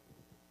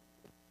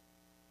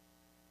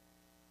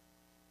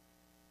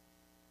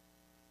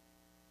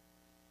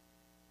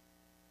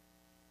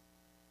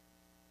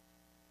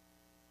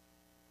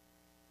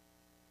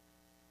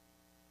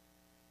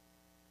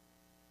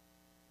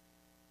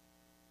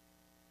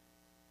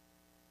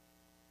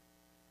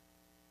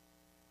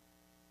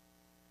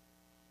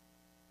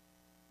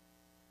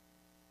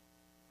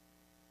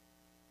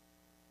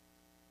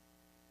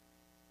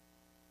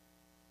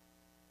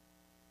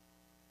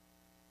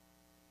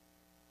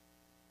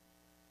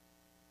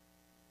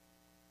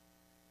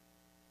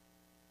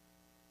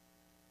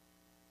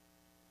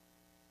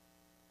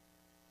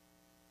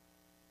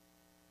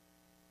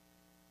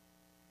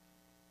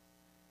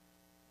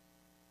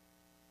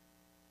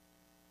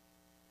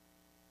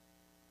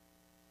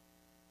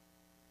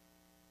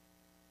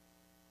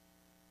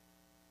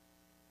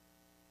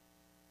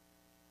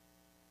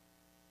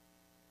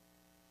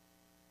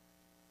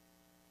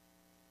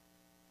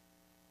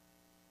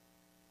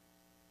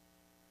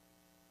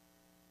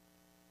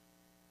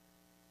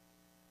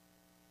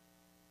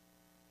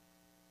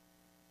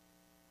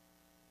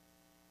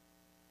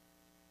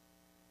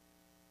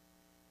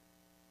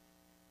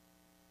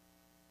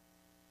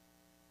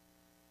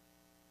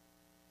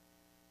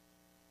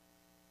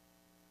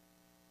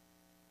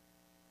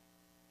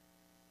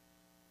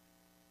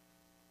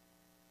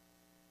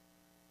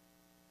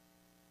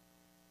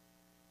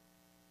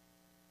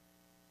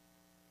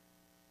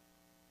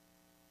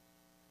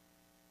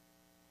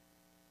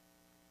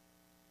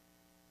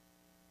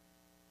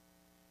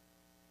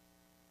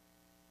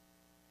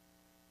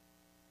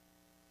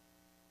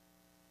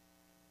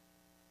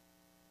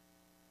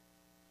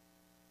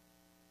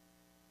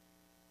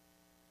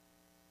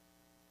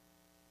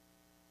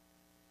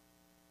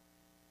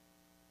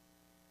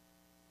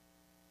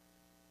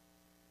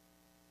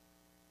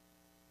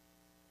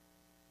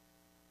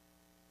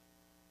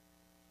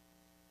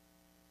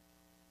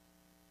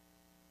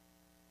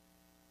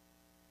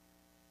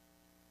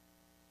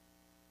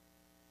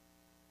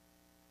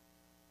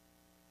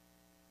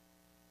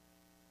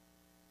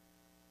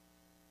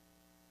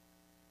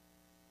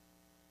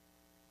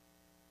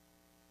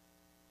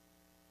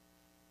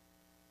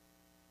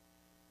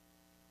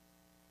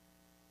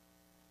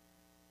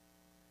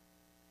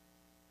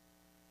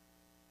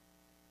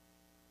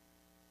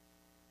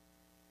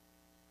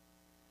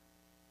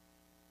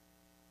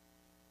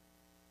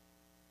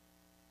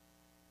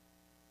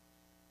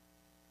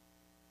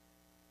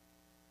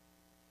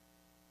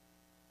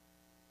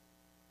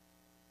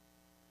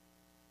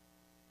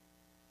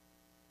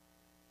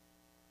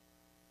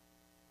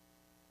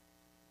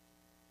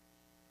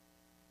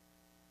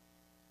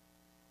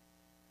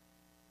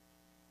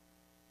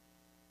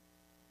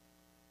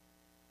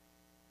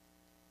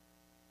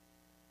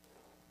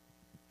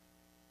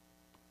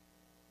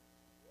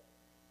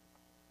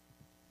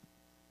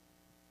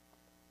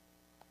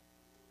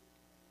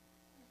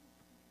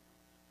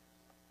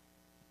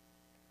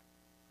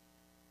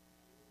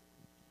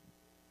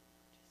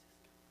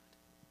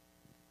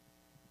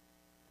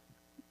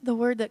 The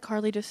word that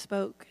Carly just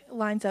spoke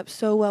lines up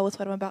so well with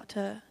what I'm about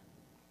to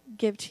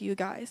give to you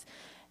guys.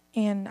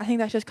 And I think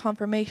that's just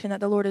confirmation that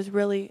the Lord is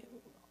really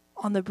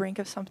on the brink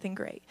of something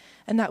great,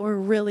 and that we're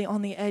really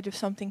on the edge of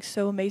something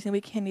so amazing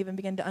we can't even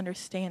begin to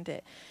understand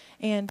it.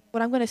 And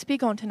what I'm going to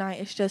speak on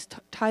tonight is just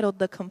titled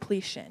The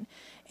Completion.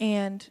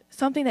 And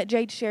something that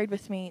Jade shared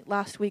with me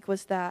last week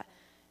was that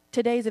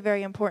today is a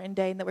very important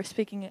day and that we're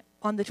speaking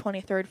on the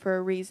 23rd for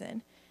a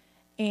reason.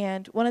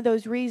 And one of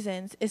those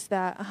reasons is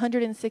that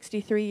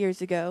 163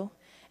 years ago,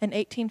 in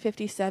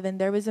 1857,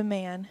 there was a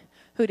man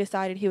who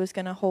decided he was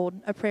going to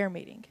hold a prayer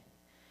meeting.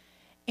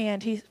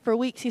 And for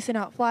weeks, he sent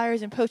out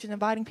flyers and posters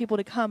inviting people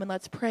to come and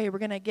let's pray. We're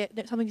going to get,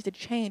 something needs to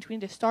change. We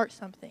need to start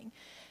something.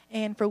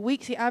 And for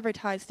weeks, he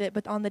advertised it,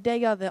 but on the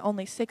day of it,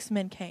 only 6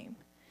 men came.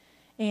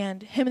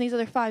 And him and these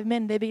other 5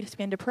 men, they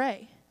began to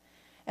pray.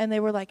 And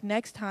they were like,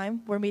 next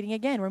time, we're meeting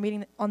again. We're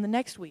meeting on the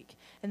next week.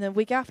 And the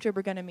week after,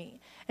 we're going to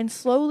meet. And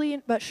slowly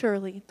but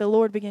surely, the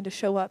Lord began to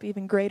show up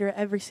even greater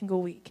every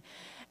single week.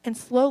 And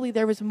slowly,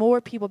 there was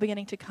more people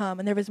beginning to come,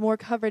 and there was more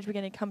coverage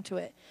beginning to come to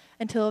it,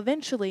 until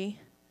eventually,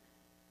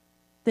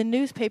 the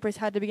newspapers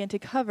had to begin to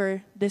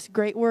cover this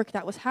great work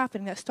that was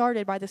happening that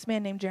started by this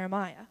man named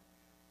Jeremiah.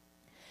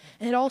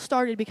 And it all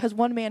started because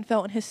one man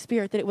felt in his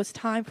spirit that it was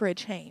time for a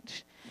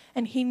change.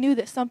 And he knew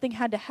that something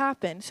had to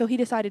happen, so he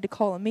decided to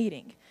call a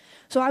meeting.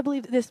 So I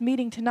believe that this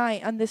meeting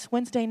tonight, on this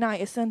Wednesday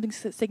night, is something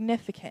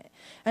significant.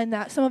 And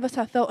that some of us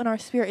have felt in our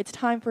spirit it's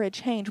time for a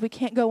change. We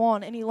can't go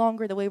on any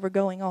longer the way we're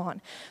going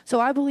on. So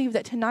I believe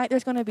that tonight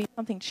there's going to be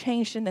something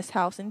changed in this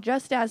house. And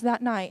just as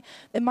that night,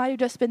 it might have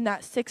just been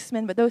that 6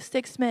 men, but those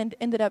 6 men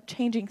ended up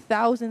changing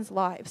thousands'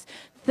 lives.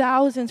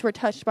 Thousands were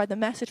touched by the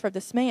message of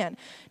this man,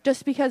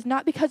 just because,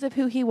 not because of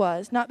who he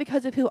was, not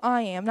because of who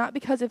I am, not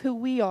because of who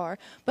we are,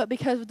 but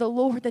because of the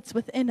Lord that's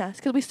within us,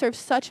 because we serve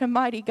such a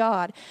mighty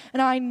God.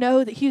 And I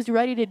know that he's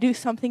ready to do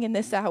something in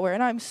this hour,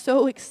 and I'm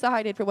so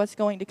excited for what's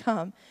going to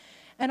come.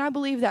 And I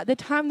believe that the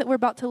time that we're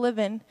about to live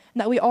in,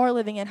 and that we are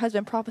living in, has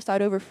been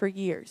prophesied over for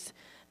years.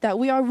 That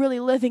we are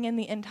really living in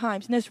the end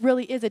times. And this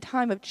really is a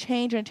time of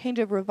change and a change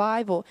of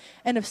revival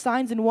and of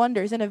signs and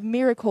wonders and of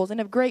miracles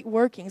and of great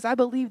workings. I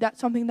believe that's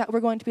something that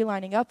we're going to be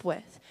lining up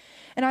with.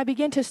 And I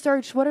began to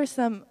search, what are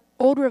some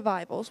old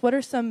revivals? What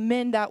are some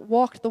men that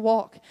walked the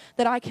walk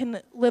that I can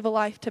live a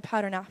life to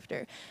pattern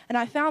after? And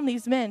I found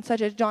these men,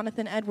 such as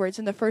Jonathan Edwards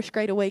in the First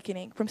Great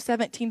Awakening from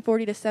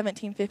 1740 to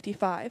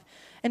 1755,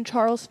 and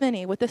Charles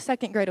Finney with the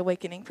Second Great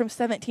Awakening from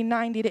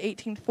 1790 to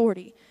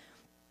 1840.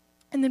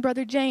 And then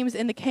Brother James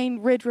in the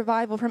Cane Ridge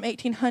Revival from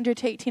 1800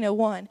 to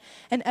 1801.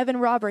 And Evan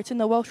Roberts in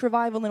the Welsh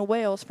Revival in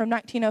Wales from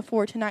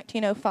 1904 to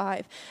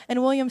 1905.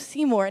 And William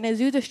Seymour in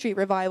Azusa Street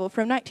Revival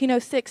from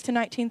 1906 to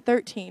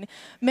 1913.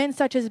 Men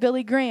such as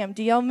Billy Graham,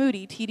 D.L.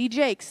 Moody, T.D.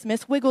 Jakes,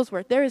 Miss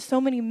Wigglesworth. There is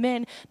so many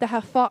men that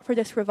have fought for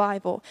this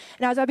revival.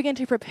 And as I began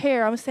to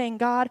prepare, I'm saying,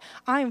 God,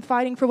 I am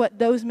fighting for what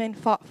those men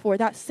fought for.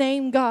 That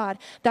same God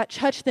that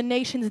touched the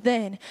nations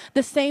then,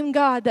 the same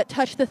God that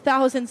touched the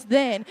thousands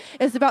then,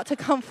 is about to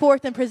come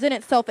forth and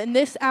present itself in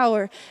this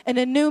hour in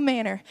a new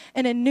manner,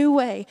 in a new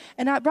way.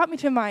 And that brought me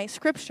to my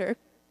scripture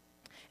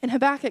in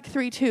Habakkuk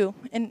 3:2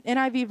 in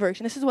NIV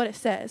version. This is what it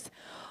says.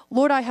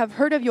 Lord, I have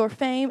heard of your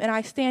fame, and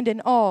I stand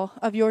in awe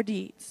of your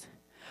deeds.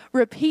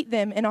 Repeat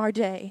them in our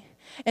day.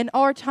 In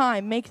our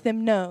time, make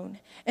them known.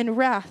 In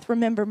wrath,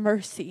 remember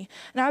mercy.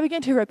 And I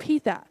began to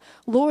repeat that.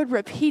 Lord,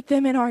 repeat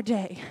them in our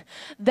day.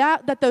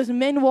 That those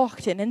men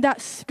walked in, and that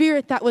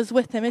spirit that was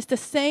with them is the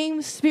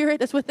same spirit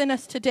that's within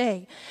us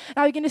today. And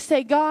I began to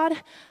say, God,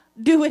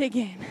 do it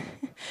again.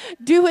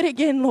 Do it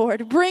again,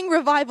 Lord. Bring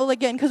revival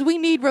again, because we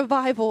need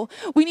revival.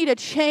 We need a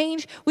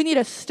change. We need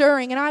a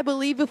stirring. And I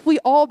believe if we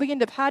all begin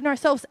to pattern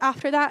ourselves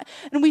after that,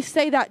 and we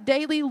say that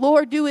daily,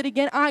 Lord, do it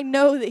again, I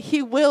know that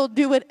he will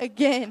do it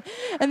again.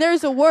 And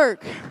there's a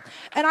work.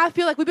 And I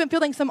feel like we've been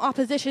feeling some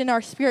opposition in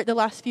our spirit the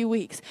last few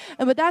weeks.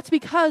 But that's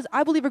because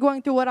I believe we're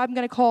going through what I'm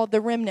going to call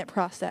the remnant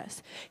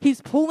process.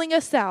 He's pulling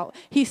us out.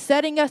 He's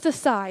setting us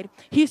aside.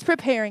 He's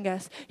preparing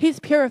us. He's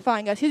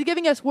purifying us. He's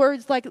giving us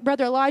words like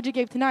Brother Elijah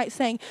gave tonight,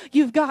 saying,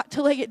 you've got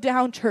to lay it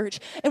down, church.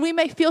 And we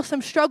may feel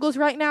some struggles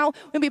right now.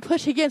 We may be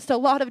pushed against a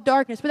lot of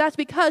darkness, but that's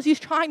because he's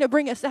trying to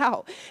bring us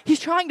out. He's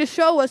trying to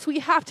show us we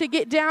have to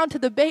get down to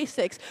the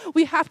basics.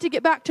 We have to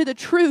get back to the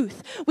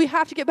truth. We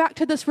have to get back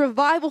to this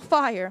revival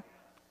fire.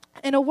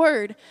 In a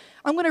word,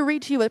 I'm going to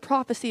read to you a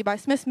prophecy by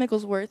Smith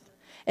Wigglesworth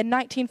in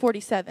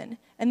 1947,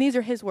 and these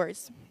are his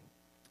words.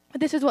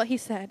 But this is what he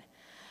said.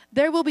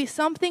 There will be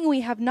something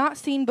we have not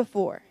seen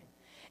before.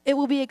 It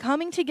will be a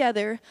coming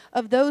together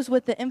of those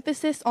with the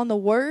emphasis on the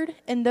word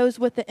and those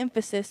with the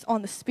emphasis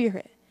on the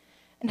spirit.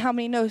 And how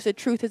many knows the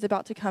truth is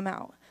about to come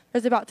out?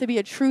 There's about to be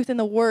a truth in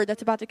the word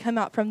that's about to come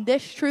out from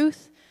this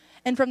truth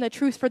and from the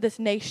truth for this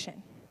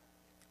nation.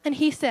 And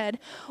he said,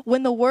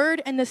 when the word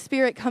and the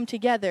spirit come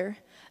together,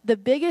 the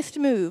biggest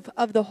move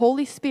of the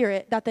Holy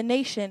Spirit that the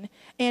nation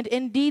and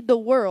indeed the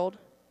world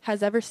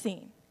has ever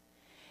seen.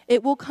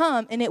 It will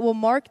come, and it will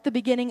mark the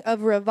beginning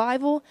of a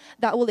revival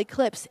that will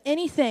eclipse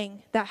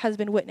anything that has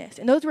been witnessed.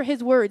 And those were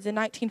his words in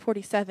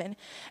 1947.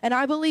 And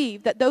I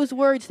believe that those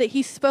words that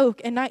he spoke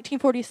in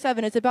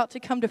 1947 is about to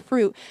come to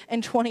fruit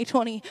in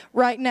 2020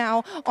 right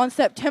now on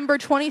September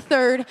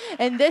 23rd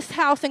in this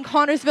house in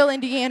Connersville,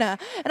 Indiana.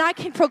 And I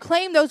can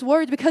proclaim those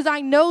words because I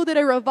know that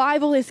a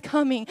revival is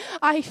coming.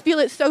 I feel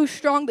it so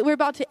strong that we're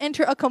about to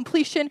enter a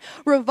completion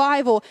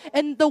revival.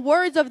 And the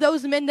words of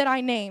those men that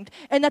I named,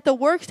 and that the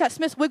works that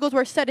Smith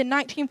Wigglesworth said in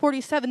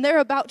 1947, they're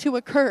about to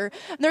occur.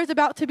 And there's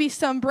about to be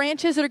some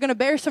branches that are going to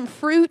bear some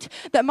fruit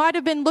that might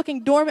have been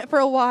looking dormant for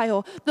a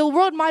while. The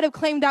world might have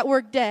claimed that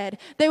work dead.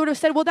 They would have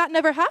said, well, that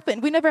never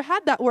happened. We never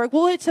had that work.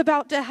 Well, it's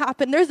about to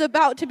happen. There's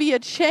about to be a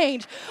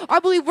change. I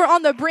believe we're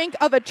on the brink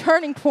of a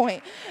turning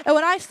point. And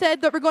when I said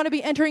that we're going to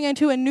be entering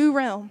into a new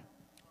realm,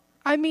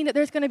 I mean that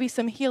there's going to be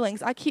some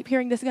healings. I keep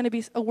hearing there's going to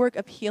be a work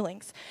of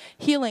healings.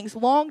 Healings,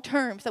 long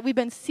terms that we've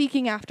been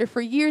seeking after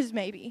for years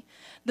maybe,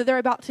 that they're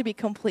about to be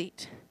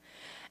complete.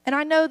 And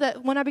I know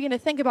that when I begin to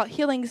think about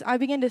healings, I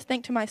begin to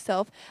think to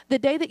myself, the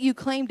day that you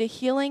claimed a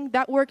healing,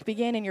 that work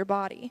began in your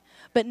body.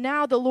 But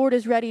now the Lord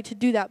is ready to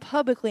do that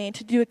publicly and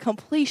to do a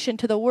completion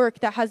to the work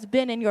that has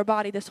been in your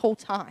body this whole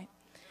time.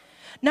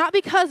 Not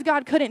because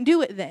God couldn't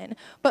do it then,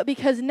 but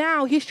because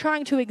now he's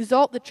trying to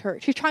exalt the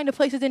church. He's trying to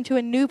place us into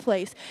a new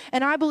place.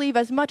 And I believe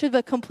as much of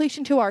a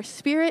completion to our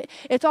spirit,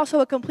 it's also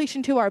a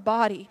completion to our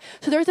body.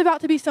 So there's about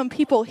to be some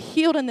people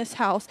healed in this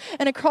house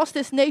and across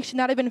this nation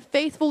that have been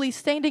faithfully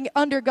standing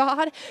under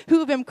God, who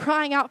have been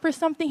crying out for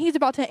something. He's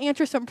about to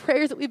answer some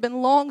prayers that we've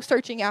been long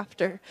searching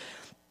after.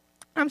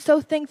 I'm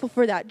so thankful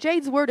for that.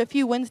 Jade's word a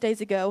few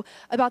Wednesdays ago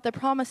about the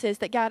promises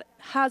that God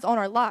has on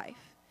our life,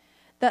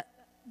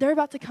 they're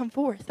about to come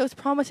forth. Those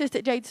promises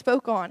that Jade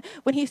spoke on,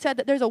 when he said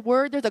that there's a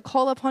word, there's a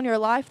call upon your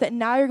life that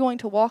now you're going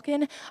to walk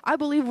in, I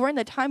believe we're in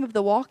the time of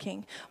the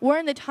walking. We're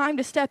in the time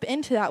to step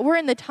into that. We're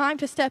in the time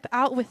to step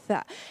out with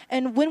that.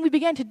 And when we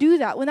begin to do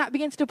that, when that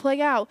begins to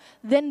play out,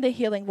 then the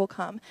healing will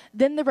come.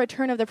 Then the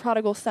return of the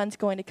prodigal son's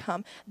going to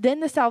come. Then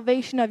the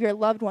salvation of your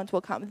loved ones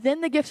will come.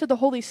 Then the gifts of the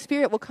Holy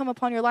Spirit will come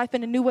upon your life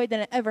in a new way than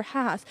it ever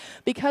has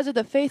because of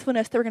the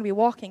faithfulness that we're going to be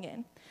walking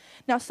in.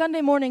 Now,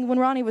 Sunday morning when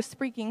Ronnie was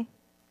speaking,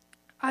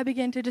 I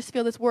began to just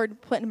feel this word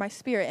put into my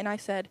spirit. And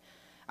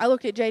I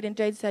looked at Jade, and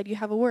Jade said, you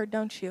have a word,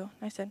 don't you?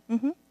 And I said,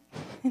 mm-hmm.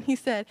 And he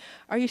said,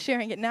 are you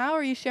sharing it now, or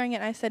are you sharing it?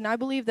 And I said, and I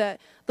believe that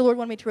the Lord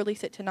wanted me to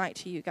release it tonight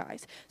to you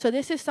guys. So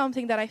this is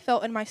something that I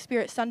felt in my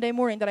spirit Sunday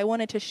morning that I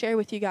wanted to share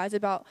with you guys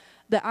about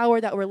the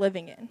hour that we're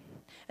living in.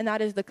 And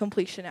that is the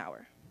completion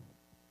hour.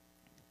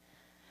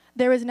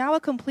 There is now a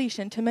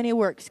completion to many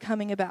works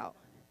coming about.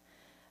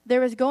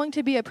 There is going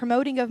to be a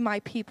promoting of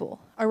my people,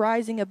 a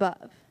rising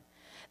above.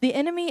 The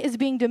enemy is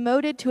being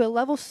demoted to a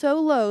level so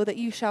low that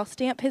you shall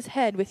stamp his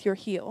head with your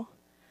heel.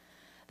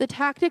 The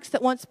tactics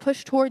that once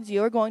pushed towards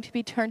you are going to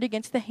be turned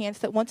against the hands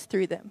that once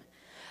threw them.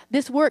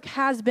 This work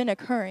has been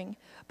occurring,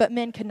 but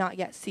men could not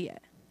yet see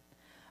it.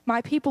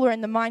 My people are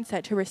in the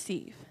mindset to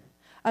receive.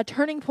 A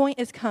turning point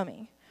is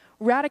coming.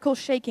 Radical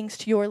shakings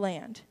to your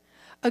land.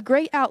 A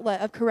great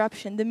outlet of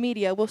corruption, the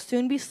media, will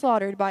soon be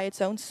slaughtered by its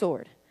own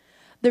sword.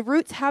 The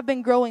roots have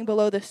been growing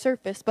below the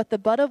surface, but the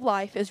bud of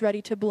life is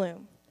ready to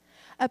bloom.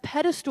 A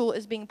pedestal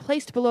is being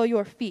placed below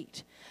your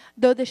feet.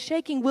 Though the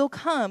shaking will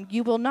come,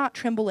 you will not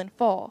tremble and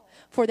fall,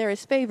 for there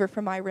is favor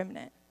for my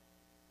remnant.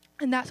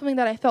 And that's something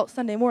that I felt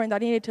Sunday morning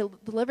that I needed to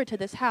deliver to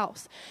this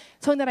house.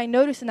 Something that I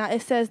noticed in that,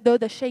 it says, though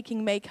the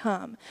shaking may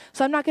come.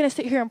 So I'm not going to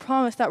sit here and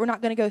promise that we're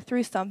not going to go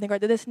through something or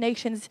that this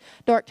nation's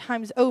dark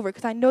time is over,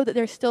 because I know that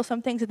there's still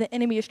some things that the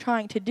enemy is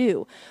trying to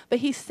do. But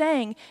he's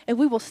saying, if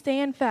we will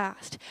stand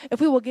fast, if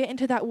we will get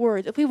into that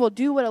word, if we will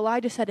do what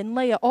Elijah said and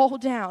lay it all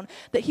down,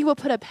 that he will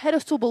put a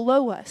pedestal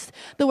below us,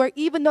 that where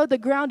even though the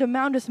ground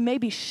around us may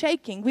be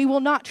shaking, we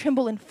will not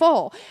tremble and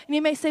fall. And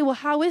you may say, well,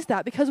 how is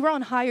that? Because we're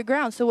on higher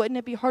ground, so wouldn't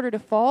it be harder to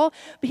fall?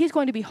 But he's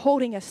going to be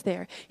holding us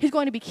there. He's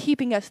going to be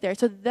keeping us there.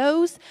 So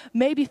those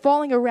may be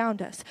falling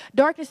around us.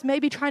 Darkness may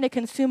be trying to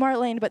consume our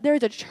land, but there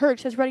is a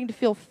church that's ready to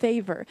feel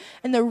favor.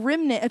 And the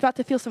remnant is about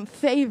to feel some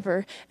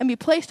favor and be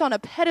placed on a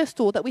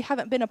pedestal that we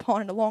haven't been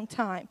upon in a long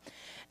time.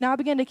 Now I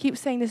begin to keep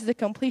saying this is a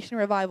completion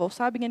revival.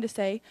 So I begin to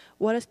say,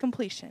 what is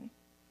completion?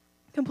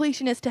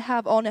 Completion is to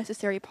have all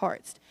necessary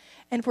parts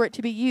and for it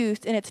to be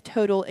used in its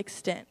total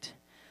extent.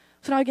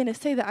 So now I begin to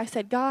say that. I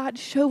said, God,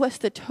 show us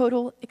the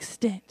total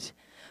extent.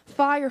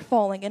 Fire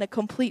falling in a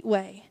complete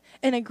way,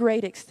 in a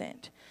great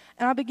extent.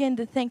 And I begin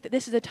to think that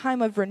this is a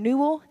time of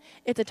renewal,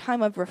 it's a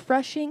time of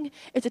refreshing,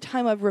 it's a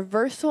time of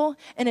reversal,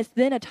 and it's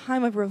then a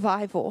time of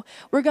revival.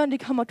 We're going to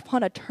come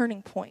upon a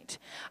turning point.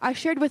 I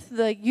shared with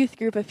the youth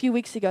group a few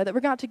weeks ago that we're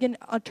going to get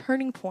a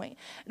turning point.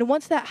 And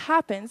once that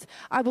happens,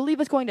 I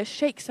believe it's going to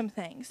shake some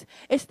things.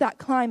 It's that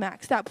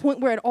climax, that point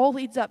where it all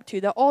leads up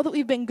to, that all that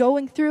we've been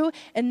going through,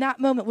 in that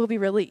moment will be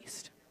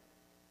released.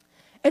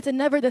 It's a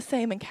never the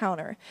same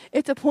encounter.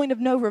 It's a point of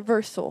no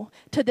reversal.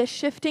 To this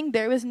shifting,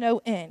 there is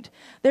no end.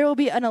 There will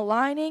be an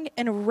aligning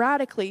and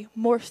radically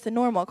morphs to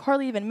normal.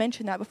 Carly even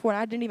mentioned that before, and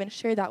I didn't even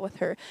share that with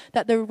her,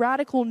 that the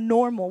radical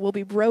normal will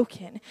be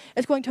broken.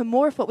 It's going to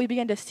morph what we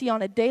begin to see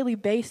on a daily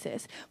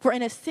basis. For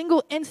in a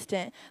single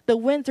instant, the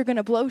winds are going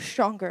to blow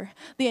stronger.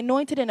 The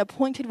anointed and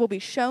appointed will be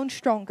shown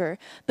stronger.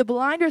 The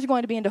blinders are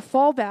going to begin to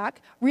fall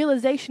back.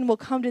 Realization will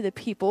come to the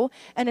people,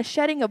 and a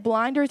shedding of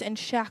blinders and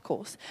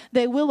shackles.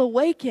 They will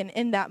awaken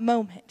in that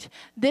moment.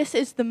 This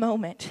is the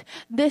moment.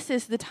 This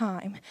is the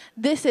time.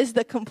 This is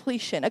the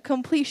completion, a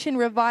completion,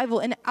 revival,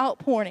 and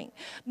outpouring.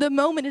 The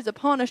moment is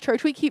upon us,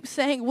 church. We keep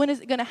saying, when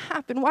is it going to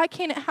happen? Why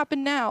can't it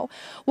happen now?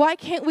 Why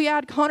can't we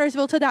add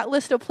Connorsville to that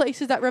list of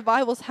places that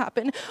revivals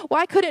happen?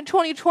 Why couldn't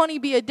 2020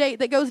 be a date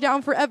that goes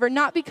down forever?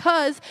 Not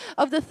because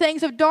of the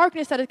things of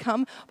darkness that have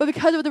come, but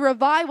because of the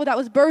revival that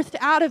was birthed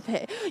out of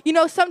it. You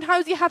know,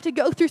 sometimes you have to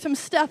go through some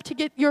stuff to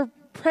get your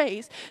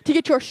praise, to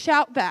get your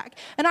shout back.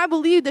 And I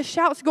believe the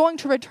shout's going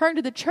to return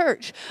to the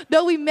church.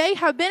 Though we may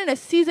have been in a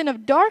season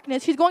of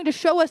darkness, he's going to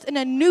show us in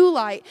a new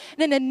light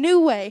and in a new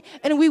way,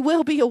 and we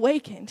will be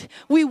awakened.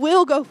 We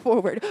will go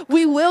forward.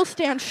 We will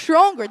stand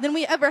stronger than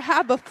we ever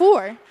have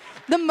before.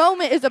 The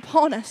moment is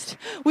upon us.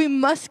 We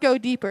must go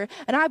deeper.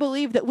 And I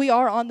believe that we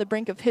are on the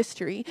brink of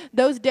history.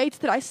 Those dates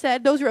that I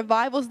said, those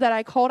revivals that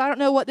I called, I don't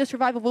know what this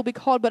revival will be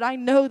called, but I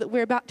know that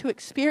we're about to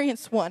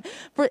experience one.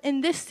 For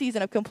in this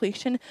season of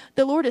completion,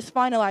 the Lord is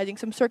finalizing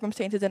some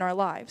circumstances in our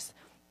lives.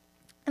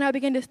 And I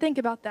begin to think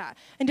about that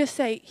and just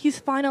say, he's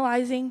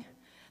finalizing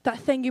that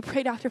thing you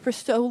prayed after for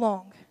so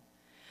long.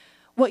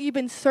 What you've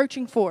been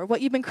searching for,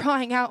 what you've been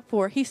crying out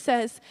for. He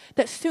says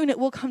that soon it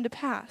will come to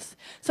pass.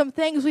 Some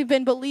things we've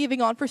been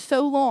believing on for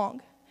so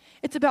long,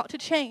 it's about to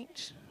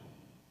change.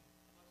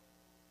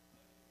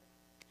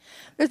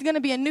 There's going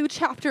to be a new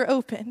chapter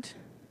opened.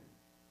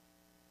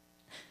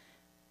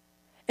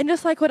 And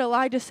just like what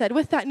Elijah said,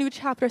 with that new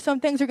chapter, some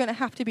things are going to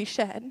have to be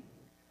shed.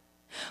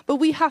 But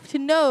we have to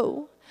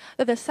know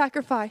that the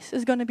sacrifice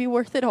is going to be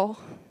worth it all.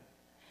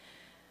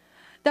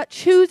 That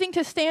choosing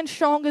to stand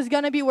strong is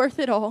going to be worth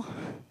it all.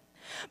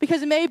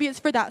 Because maybe it's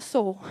for that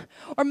soul,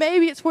 or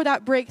maybe it's for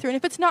that breakthrough. And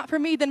if it's not for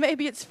me, then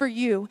maybe it's for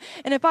you.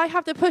 And if I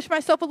have to push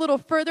myself a little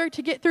further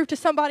to get through to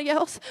somebody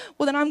else,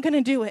 well, then I'm going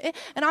to do it.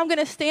 And I'm going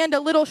to stand a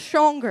little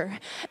stronger.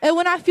 And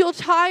when I feel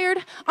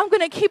tired, I'm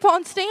going to keep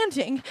on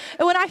standing.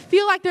 And when I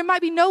feel like there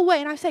might be no way,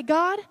 and I say,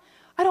 God,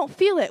 I don't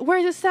feel it. Where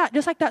is this at?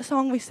 Just like that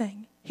song we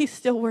sang. He's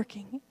still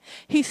working.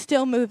 He's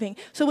still moving.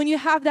 So when you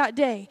have that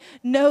day,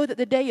 know that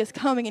the day is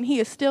coming and he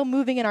is still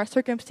moving in our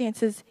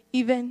circumstances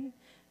even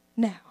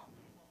now.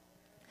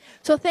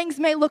 So things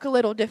may look a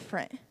little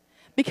different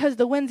because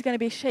the wind's going to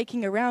be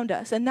shaking around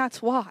us, and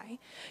that's why.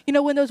 You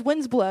know, when those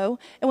winds blow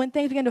and when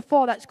things begin to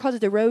fall, that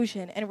causes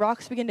erosion, and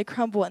rocks begin to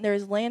crumble, and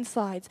there's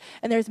landslides,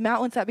 and there's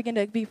mountains that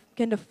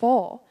begin to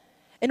fall.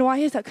 And why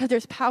is that? Because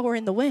there's power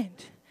in the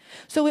wind.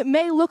 So it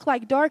may look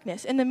like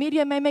darkness, and the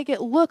media may make it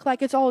look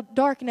like it's all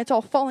dark and it's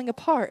all falling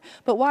apart.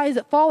 But why is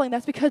it falling?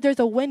 That's because there's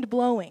a wind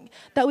blowing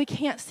that we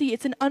can't see.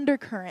 It's an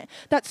undercurrent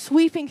that's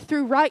sweeping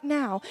through right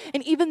now.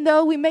 And even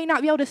though we may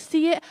not be able to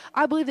see it,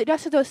 I believe that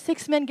just as those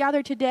 6 men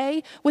gathered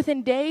today,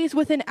 within days,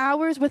 within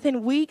hours,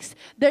 within weeks,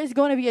 there's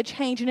going to be a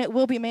change, and it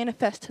will be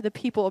manifest to the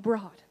people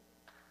abroad.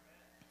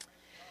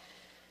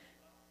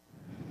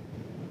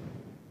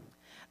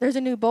 There's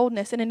a new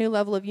boldness and a new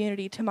level of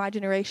unity to my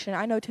generation.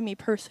 I know to me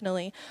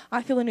personally,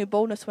 I feel a new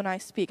boldness when I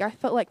speak. I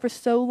felt like for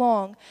so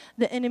long,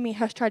 the enemy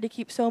has tried to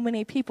keep so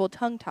many people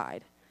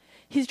tongue-tied.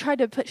 He's tried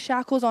to put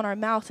shackles on our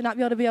mouths and not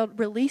be able to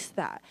release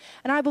that.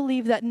 And I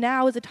believe that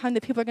now is the time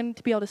that people are going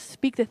to be able to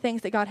speak the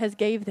things that God has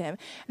gave them.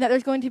 And that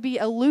there's going to be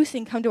a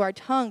loosing come to our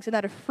tongues, and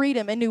that a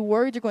freedom and new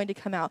words are going to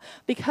come out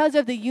because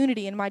of the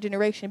unity in my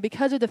generation,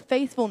 because of the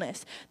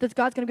faithfulness that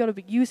God's going to be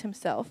able to use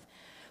himself.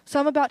 So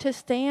I'm about to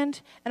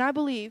stand, and I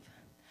believe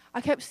I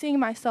kept seeing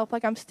myself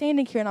like I'm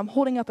standing here and I'm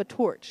holding up a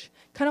torch,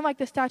 kind of like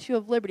the Statue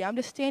of Liberty. I'm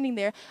just standing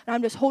there and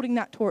I'm just holding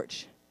that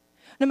torch.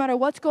 No matter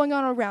what's going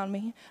on around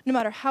me, no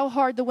matter how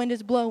hard the wind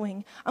is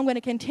blowing, I'm going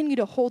to continue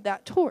to hold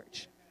that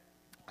torch.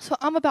 So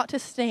I'm about to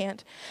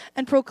stand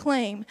and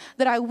proclaim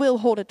that I will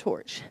hold a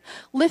torch,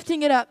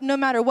 lifting it up no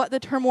matter what the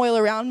turmoil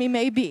around me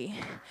may be.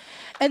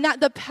 And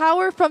that the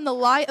power from the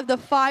light of the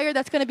fire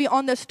that's going to be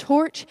on this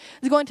torch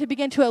is going to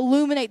begin to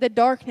illuminate the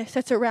darkness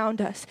that's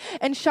around us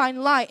and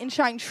shine light and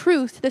shine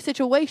truth to the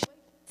situation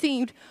that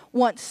seemed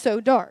once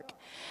so dark.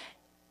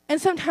 And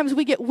sometimes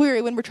we get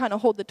weary when we're trying to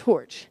hold the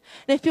torch.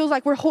 And it feels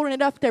like we're holding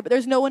it up there, but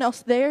there's no one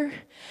else there.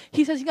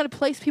 He says he's going to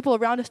place people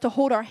around us to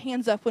hold our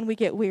hands up when we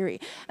get weary.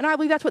 And I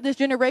believe that's what this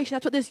generation,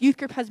 that's what this youth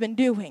group has been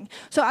doing.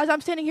 So as I'm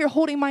standing here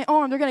holding my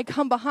arm, they're going to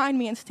come behind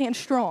me and stand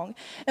strong.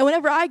 And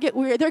whenever I get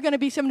weary, they're going to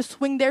be someone to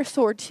swing their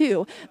sword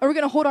too. And we're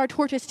going to hold our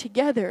torches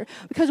together.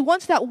 Because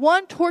once that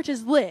one torch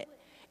is lit,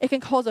 it can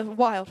cause a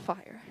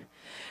wildfire.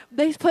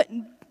 They put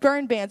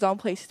burn bans on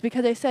places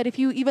because they said if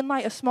you even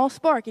light a small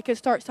spark, it could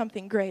start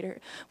something greater.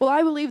 Well,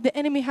 I believe the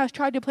enemy has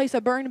tried to place a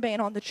burn ban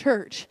on the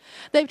church.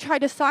 They've tried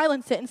to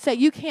silence it and say,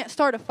 you can't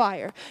start a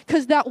fire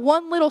because that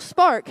one little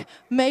spark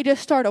may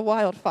just start a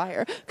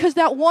wildfire, because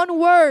that one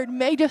word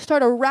may just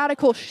start a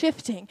radical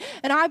shifting.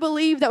 And I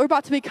believe that we're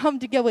about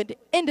to go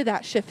into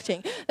that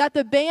shifting, that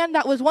the ban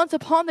that was once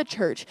upon the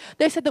church,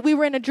 they said that we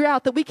were in a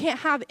drought, that we can't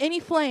have any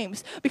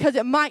flames because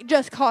it might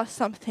just cost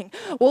something.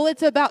 Well,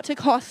 it's about to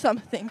cost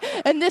something.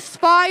 And this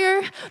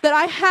fire that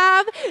I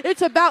have,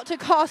 it's about to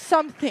cost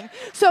something.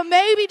 So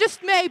maybe,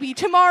 just maybe,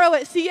 tomorrow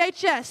at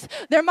CHS,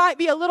 there might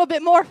be a little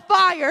bit more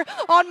fire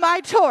on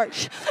my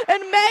torch.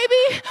 And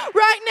maybe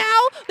right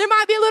now, there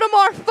might be a little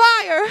more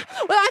fire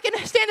where I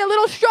can stand a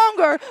little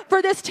stronger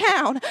for this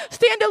town,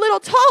 stand a little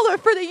taller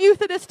for the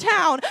youth of this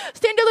town,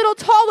 stand a little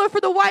taller for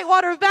the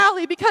Whitewater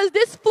Valley, because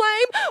this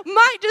flame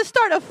might just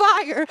start a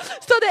fire.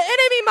 So the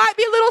enemy might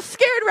be a little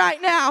scared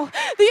right now.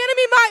 The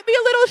enemy might be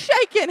a little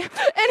shaken,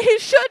 and he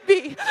should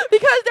be,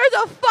 because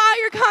there's a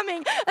fire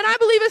coming. And I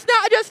believe it's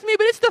not just me,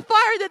 but it's the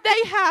fire that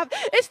they have.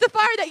 It's the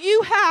fire that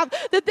you have,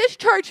 that this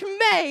church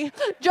may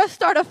just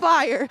start a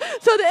fire.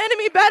 So the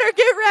enemy better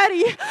get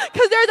ready,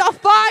 because there's a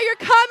fire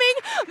coming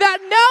that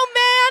no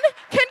man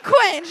can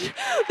quench.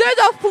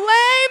 There's a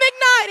flame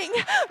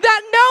igniting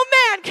that no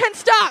man can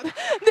stop.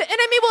 The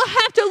enemy will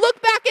have to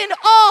look back in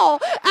awe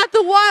at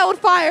the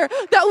wildfire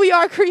that we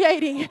are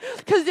creating,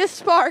 because this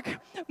spark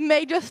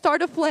may just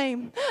start a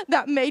flame,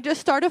 that may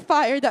just start a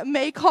fire, that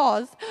may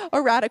cause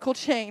a radical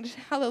change.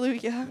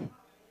 Hallelujah.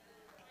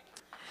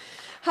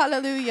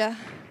 Hallelujah.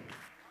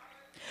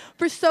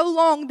 For so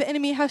long, the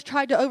enemy has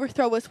tried to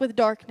overthrow us with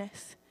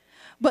darkness,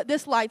 but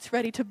this light's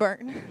ready to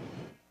burn.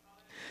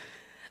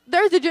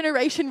 There's a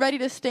generation ready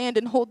to stand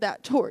and hold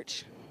that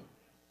torch.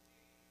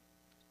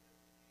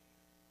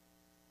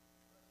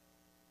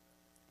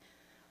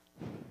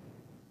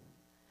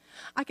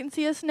 I can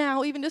see us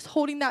now even just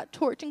holding that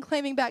torch and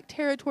claiming back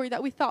territory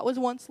that we thought was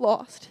once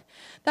lost,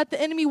 that the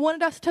enemy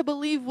wanted us to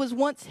believe was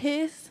once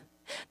his,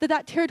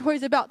 that territory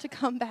is about to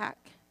come back.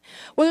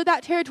 Whether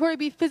that territory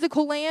be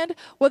physical land,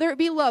 whether it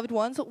be loved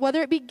ones,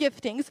 whether it be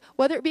giftings,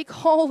 whether it be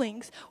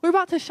callings, we're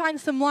about to shine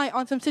some light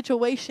on some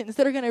situations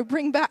that are going to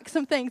bring back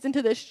some things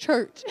into this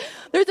church.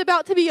 There's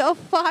about to be a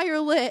fire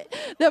lit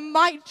that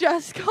might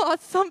just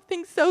cause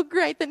something so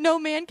great that no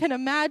man can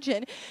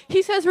imagine.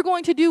 He says we're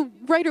going to do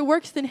greater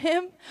works than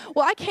him.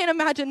 Well, I can't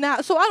imagine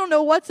that. So I don't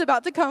know what's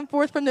about to come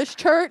forth from this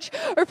church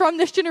or from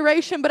this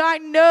generation, but I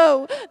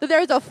know that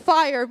there's a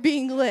fire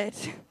being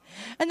lit,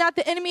 and that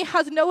the enemy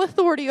has no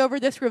authority over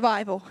this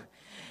revival.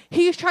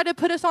 He's tried to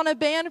put us on a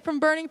ban from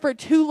burning for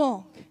too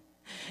long.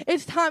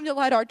 It's time to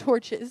light our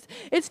torches.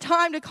 It's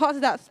time to cause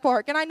that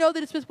spark. And I know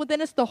that it's been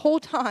within us the whole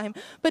time,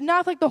 but now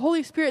it's like the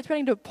Holy Spirit's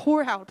ready to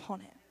pour out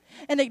upon it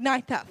and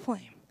ignite that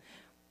flame.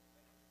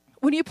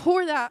 When you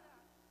pour that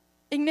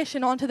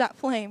ignition onto that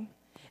flame,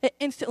 it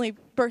instantly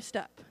bursts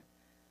up.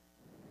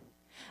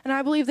 And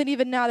I believe that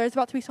even now there's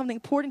about to be something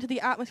poured into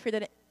the atmosphere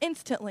that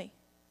instantly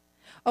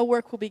a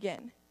work will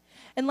begin.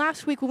 And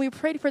last week when we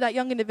prayed for that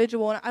young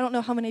individual, and I don't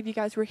know how many of you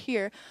guys were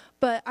here,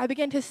 but I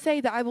began to say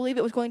that I believe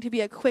it was going to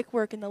be a quick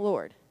work in the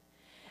Lord,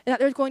 and that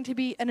there's going to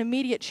be an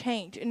immediate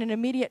change and an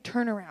immediate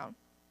turnaround.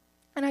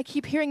 And I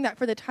keep hearing that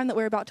for the time that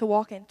we're about to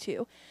walk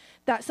into,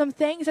 that some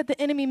things that the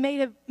enemy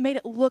made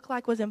it look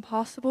like was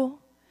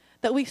impossible,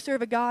 that we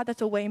serve a God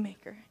that's a way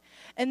maker,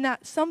 and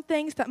that some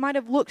things that might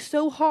have looked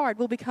so hard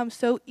will become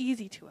so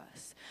easy to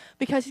us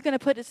because he's going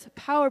to put his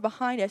power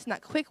behind us, and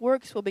that quick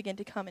works will begin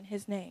to come in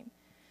his name.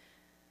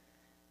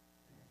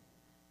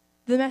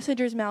 The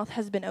messenger's mouth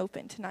has been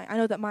open tonight. I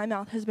know that my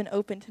mouth has been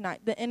open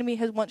tonight. The enemy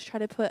has once tried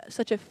to put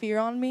such a fear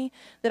on me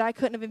that I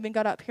couldn't have even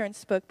got up here and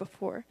spoke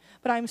before.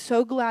 But I'm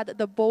so glad that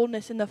the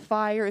boldness and the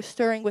fire is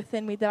stirring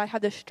within me, that I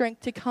have the strength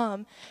to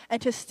come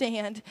and to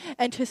stand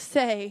and to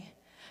say,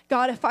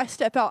 God, if I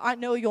step out, I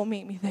know you'll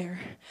meet me there.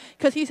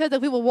 Because he said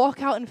that we will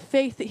walk out in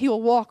faith, that he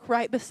will walk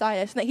right beside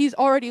us, and that he's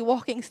already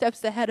walking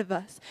steps ahead of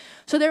us.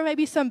 So there may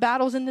be some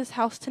battles in this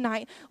house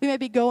tonight we may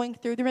be going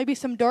through. There may be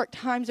some dark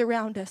times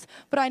around us.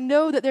 But I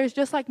know that there's,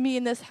 just like me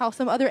in this house,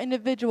 some other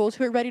individuals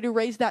who are ready to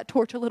raise that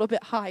torch a little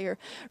bit higher,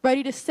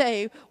 ready to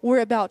say, we're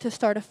about to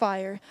start a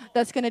fire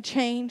that's going to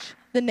change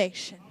the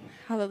nation.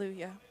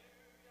 Hallelujah.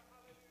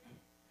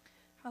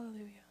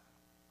 Hallelujah.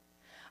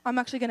 I'm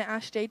actually going to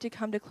ask Jade to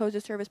come to close the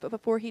service, but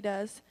before he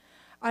does,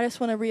 I just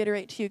want to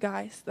reiterate to you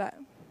guys that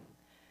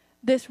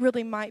this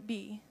really might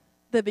be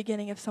the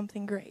beginning of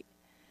something great.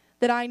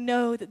 That I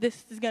know that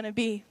this is going to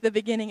be the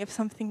beginning of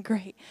something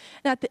great.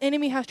 That the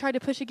enemy has tried to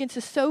push against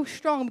us so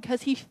strong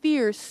because he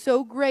fears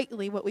so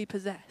greatly what we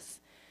possess.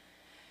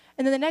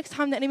 And then the next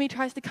time the enemy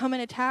tries to come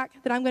and attack,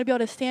 that I'm going to be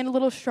able to stand a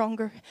little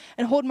stronger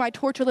and hold my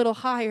torch a little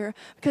higher,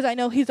 because I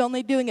know he's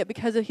only doing it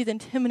because he's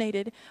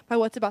intimidated by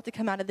what's about to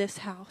come out of this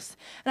house.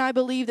 And I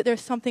believe that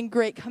there's something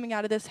great coming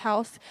out of this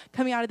house,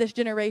 coming out of this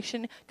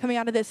generation, coming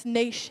out of this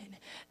nation.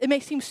 It may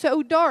seem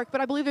so dark,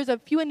 but I believe there's a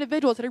few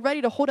individuals that are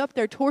ready to hold up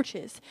their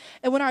torches.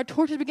 And when our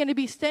torches begin to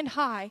be stand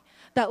high,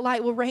 that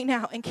light will rain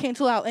out and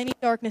cancel out any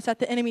darkness that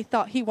the enemy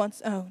thought he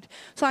once owned.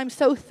 So I'm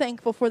so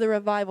thankful for the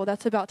revival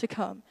that's about to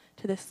come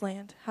to this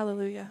land.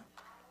 Hallelujah.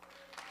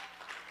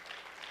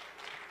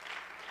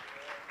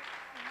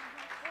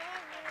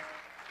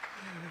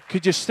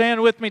 Could you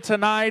stand with me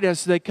tonight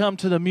as they come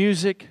to the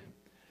music?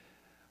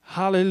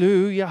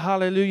 Hallelujah,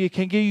 hallelujah.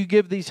 Can you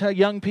give these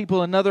young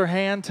people another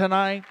hand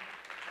tonight?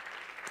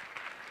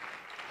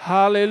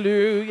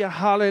 Hallelujah,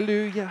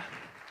 hallelujah.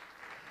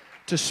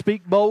 To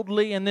speak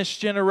boldly in this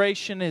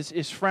generation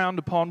is frowned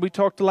upon. We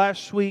talked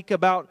last week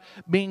about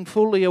being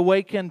fully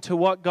awakened to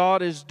what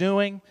God is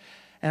doing.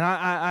 And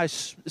I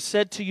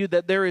said to you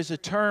that there is a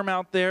term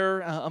out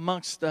there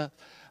amongst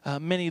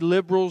many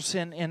liberals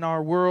in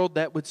our world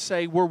that would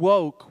say, we're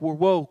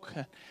woke.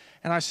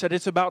 And I said,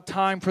 it's about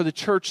time for the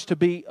church to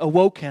be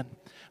awakened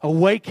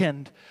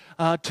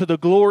to the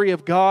glory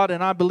of God.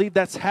 And I believe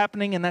that's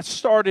happening, and that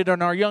started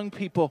on our young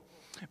people.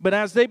 But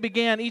as they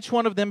began, each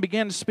one of them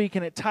began to speak,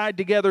 and it tied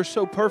together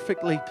so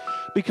perfectly,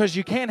 because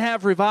you can't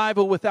have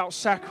revival without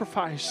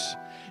sacrifice.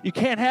 You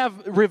can't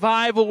have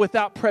revival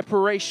without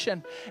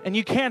preparation, and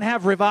you can't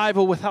have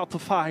revival without the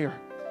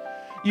fire.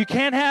 You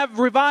can't have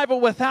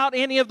revival without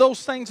any of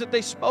those things that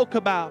they spoke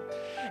about.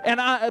 And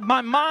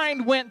my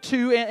mind went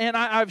to, and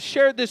I've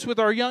shared this with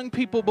our young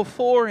people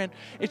before, and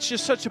it's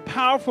just such a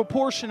powerful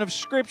portion of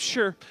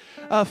Scripture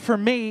for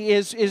me,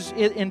 is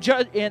in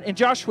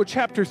Joshua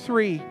chapter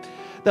 3.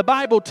 The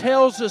Bible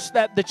tells us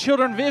that the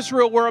children of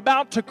Israel were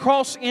about to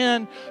cross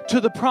in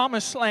to the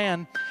promised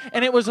land.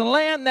 And it was a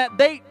land that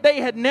they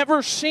had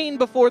never seen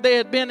before. They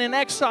had been in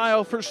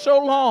exile for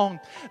so long.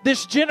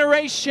 This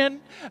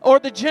generation, or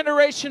the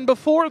generation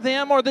before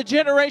them, or the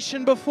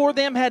generation before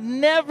them, had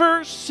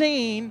never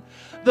seen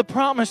the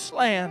promised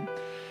land.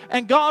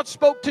 And God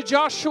spoke to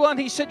Joshua, and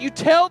He said, you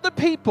tell the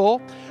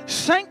people,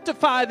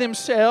 sanctify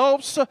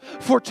themselves,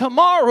 for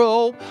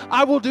tomorrow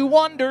I will do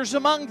wonders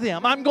among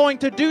them. I'm going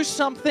to do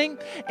something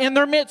in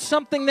their midst,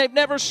 something they've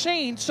never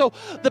seen. So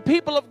the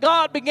people of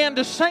God began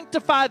to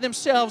sanctify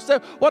themselves.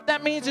 What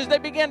that means is they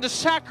began to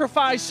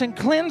sacrifice and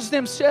cleanse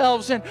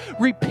themselves and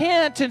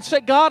repent and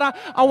say, God,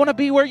 I want to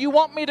be where you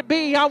want me to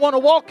be. I want to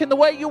walk in the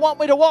way you want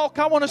me to walk.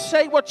 I want to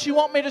say what you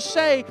want me to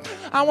say.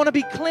 I want to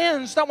be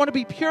cleansed. I want to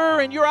be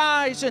pure in your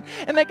eyes.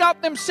 And they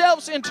got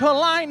themselves into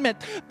alignment.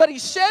 But He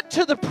said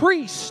to the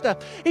priest,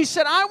 He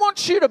said, I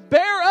want you to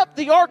bear up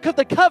the Ark of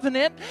the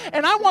Covenant,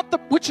 and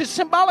which is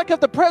symbolic of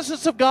the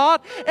presence of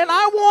God, and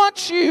I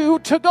want you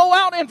to go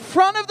out in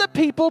front of the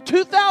people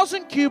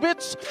 2,000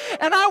 cubits,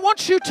 and I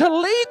want you to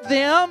lead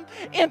them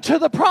into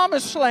the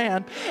promised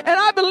land. And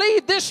I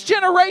believe this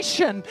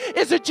generation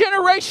is a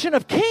generation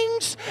of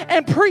kings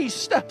and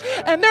priests,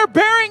 and they're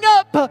bearing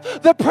up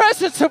the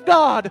presence of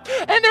God,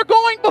 and they're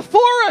going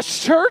before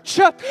us, church,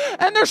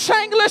 and they're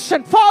saying,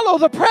 listen, follow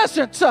the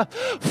presence,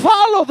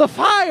 follow the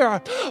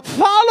fire,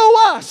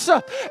 follow us.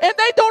 And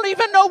they don't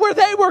even know where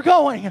they were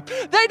going.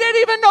 They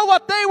didn't even know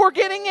what they were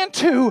getting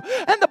into.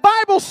 And the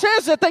Bible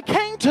says that they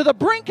came to the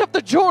brink of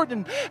the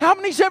Jordan. How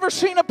many's ever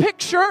seen a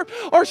picture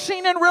or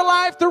seen in real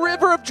life the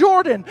river of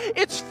Jordan?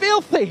 It's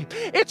filthy.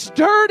 It's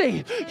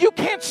dirty. You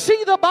can't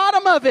see the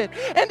bottom of it.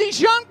 And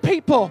these young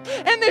people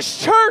in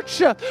this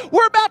church,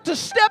 we're about to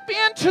step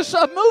into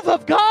a move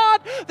of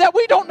God that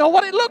we don't know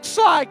what it looks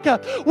like.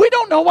 We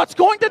don't know what's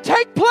going to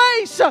take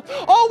place.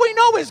 All we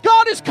know is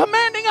God is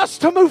commanding us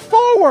to move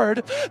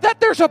forward, that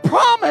there's a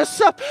promise,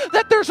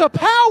 that there's a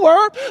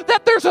power,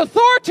 that there's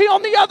authority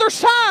on the other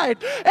side,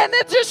 and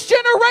that this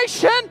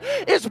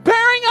generation is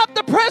bearing up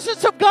the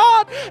presence of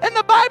God. And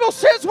the Bible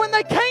says when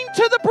they came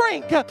to the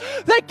brink,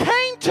 they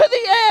came to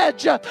the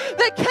edge,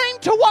 they came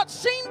to what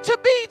seemed to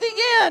be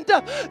the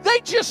end, they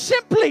just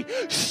simply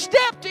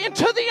stepped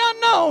into the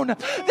unknown.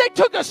 They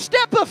took a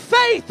step of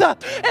faith,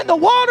 and the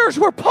waters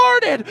were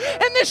parted.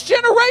 And this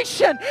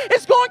generation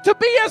is going to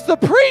be as the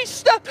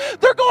priest.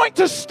 They're going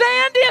to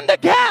stand in the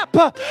gap,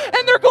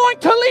 and they're going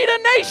to lead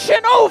a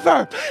nation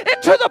over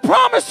into the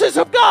promises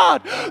of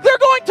God. They're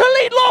going to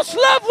lead lost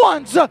loved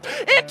ones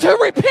into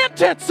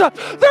repentance.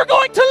 They're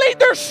going to lead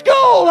their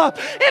school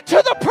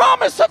into the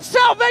promise of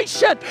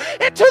salvation,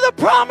 into the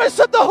promise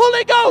of the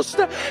Holy Ghost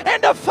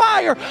and of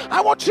fire.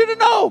 I want you to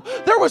know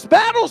there was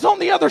battles on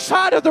the other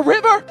side of the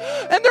river,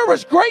 and there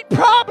was great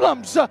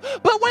problems.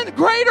 But when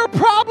greater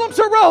problems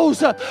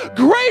arose,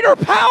 greater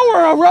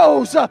power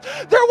arose.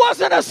 There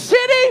wasn't a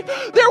city,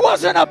 there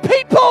wasn't a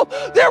people,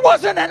 there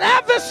wasn't an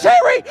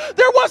adversary,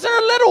 there wasn't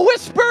a little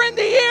whisper in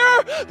the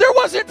ear, there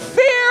wasn't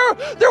fear,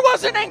 there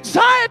wasn't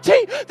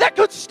anxiety that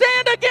could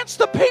stand against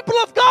the people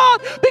of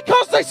God,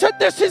 because they said,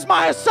 this This is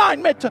my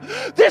assignment.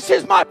 This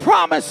is my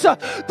promise.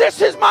 This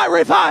is my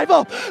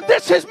revival.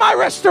 This is my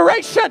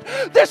restoration.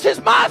 This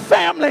is my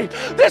family.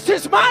 This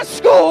is my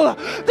school.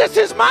 This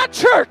is my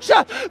church.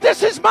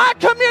 This is my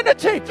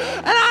community.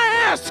 And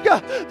I ask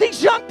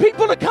these young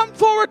people to come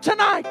forward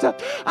tonight.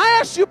 I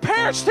ask you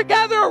parents to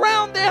gather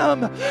around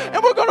them,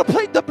 and we're going to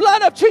plead the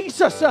blood of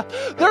Jesus.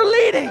 They're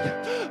leading.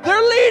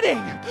 They're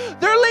leading.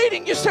 They're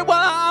leading. You say, well,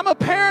 I'm a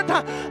parent.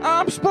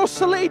 I'm supposed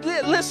to lead.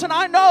 Listen,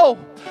 I know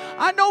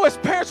as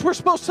parents we're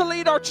supposed to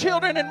lead our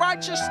children in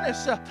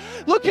righteousness.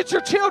 Look at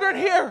your children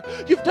here.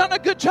 You've done a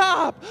good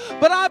job.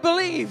 But I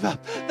believe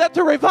that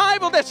the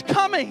revival that's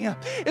coming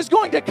is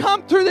going to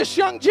come through this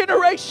young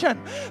generation.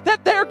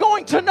 That they're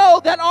going to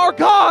know that our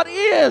God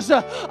is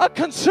a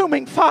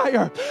consuming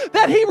fire.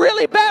 That He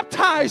really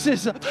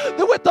baptizes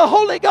with the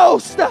Holy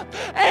Ghost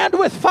and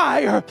with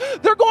fire.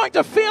 They're going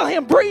to feel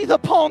Him breathe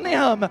upon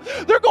them.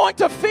 They're going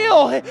to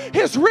feel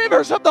His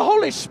rivers of the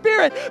Holy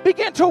Spirit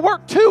begin to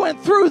work to and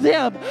through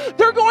them.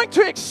 They're going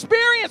to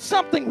experience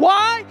something.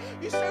 Why?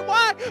 You say,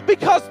 why?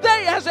 Because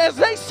they, as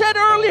they said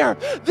earlier,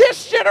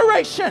 this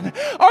generation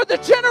are the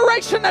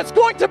generation that's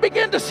going to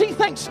begin to see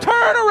things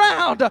turn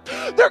around.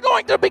 They're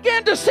going to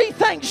begin to see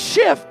things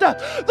shift.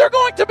 They're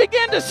going to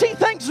begin to see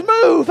things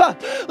move.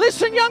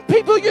 Listen, young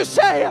people, you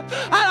say,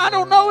 I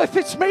don't know if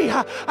it's me.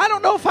 I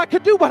don't know if I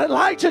could do what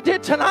Elijah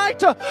did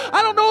tonight.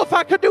 I don't know if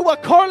I could do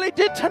what Carly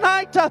did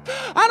tonight.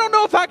 I don't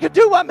know if I could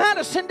do what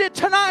Madison did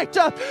tonight.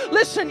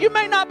 Listen, you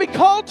may not be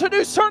called to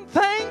do certain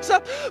things,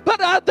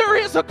 but there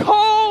is a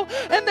call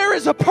and there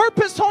is a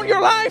purpose on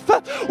your life.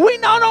 We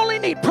not only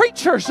need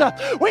preachers,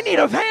 we need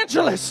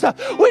evangelists.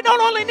 We not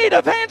only need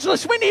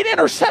evangelists, we need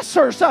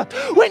intercessors.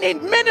 We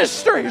need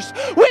ministers.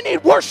 We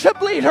need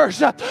worship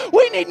leaders.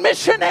 We need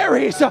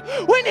missionaries.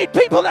 We need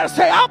people that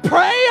say, I'll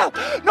pray.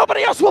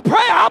 Nobody else will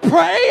pray. I'll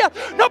pray.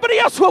 Nobody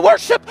else will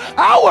worship.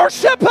 I'll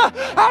worship.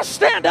 I'll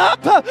stand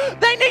up.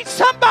 They need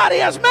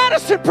somebody, as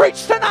Madison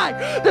preached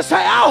tonight, to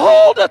say, I'll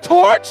hold a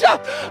torch.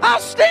 I'll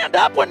stand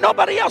up when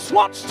nobody else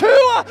wants to.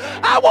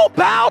 I won't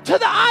bow to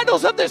the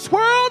idols of this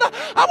world.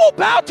 I won't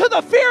bow to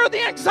the fear of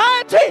the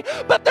anxiety.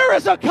 But there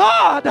is a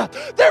God.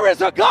 There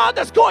is a God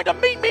that's going to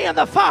meet me in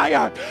the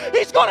fire.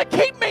 He's going to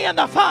keep me in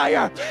the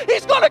fire.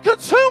 He's going to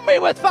consume me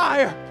with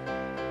fire.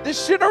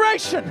 This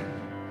generation,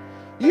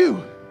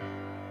 you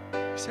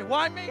say,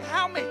 why me?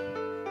 How me?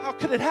 How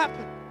could it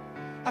happen?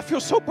 I feel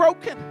so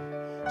broken.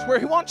 It's where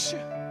He wants you.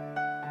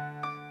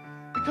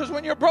 Because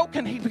when you're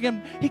broken, He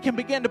can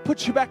begin to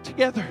put you back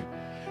together.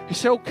 He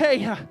said,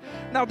 okay,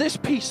 now this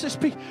piece,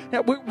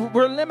 now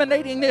we're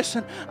eliminating this,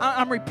 and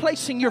I'm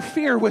replacing your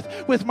fear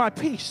with my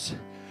peace.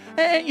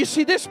 And you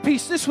see, this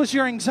piece, this was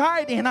your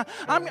anxiety, and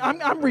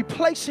I'm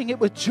replacing it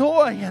with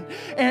joy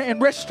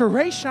and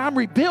restoration. I'm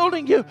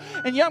rebuilding you.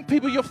 And young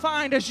people, you'll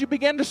find as you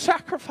begin to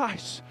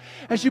sacrifice,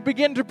 as you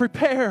begin to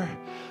prepare,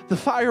 the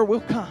fire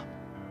will come.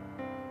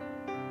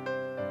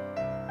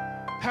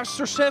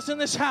 Pastor says in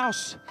this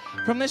house,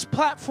 from this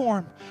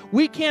platform,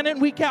 week in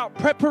and week out,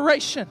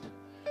 preparation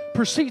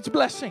precedes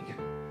blessing.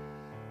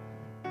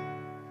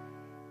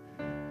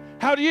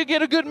 How do you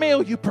get a good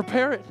meal? You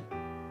prepare it.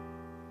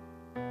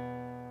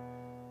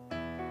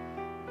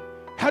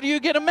 How do you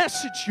get a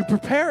message? You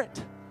prepare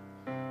it.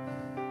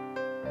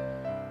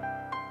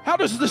 How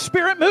does the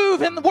Spirit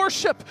move in the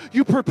worship?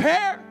 You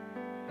prepare.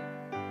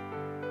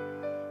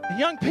 And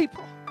young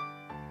people,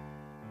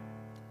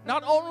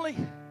 not only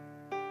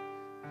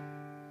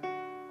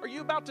are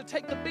you about to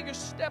take the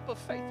biggest step of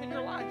faith in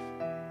your life,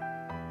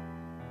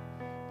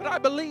 but I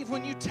believe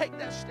when you take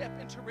that step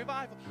into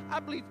revival,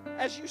 I believe,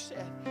 as you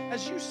said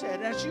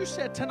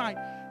tonight,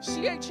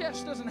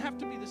 CHS doesn't have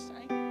to be the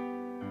same.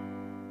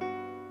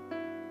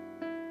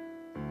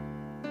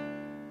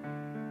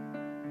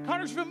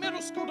 Connersville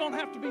Middle School don't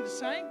have to be the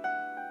same.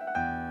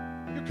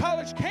 Your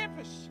college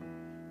campus,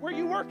 where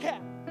you work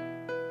at,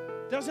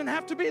 doesn't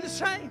have to be the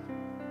same.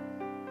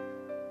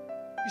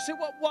 You see,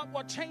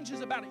 what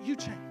changes about it? You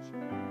change.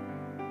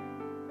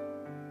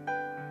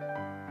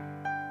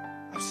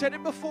 I've said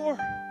it before.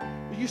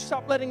 You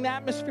stop letting the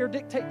atmosphere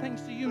dictate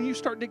things to you, and you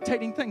start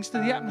dictating things to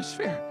the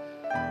atmosphere.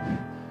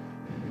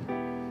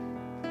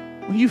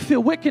 When you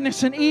feel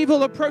wickedness and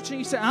evil approaching,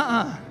 you say,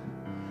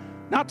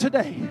 not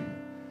today.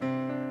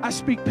 I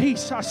speak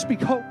peace. I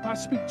speak hope. I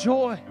speak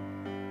joy.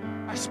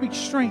 I speak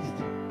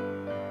strength.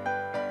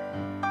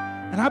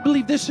 And I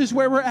believe this is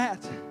where we're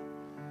at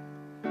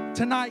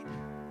tonight.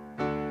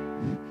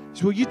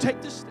 So will you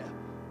take this step?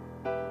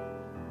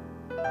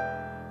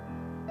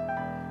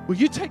 Will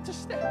you take the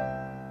step?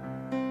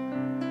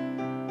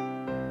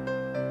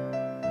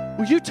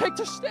 Will you take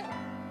the step?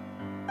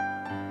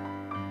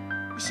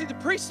 You see, the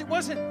priest, it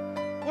wasn't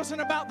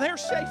about their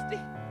safety.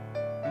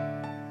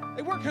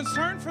 They weren't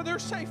concerned for their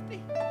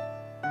safety.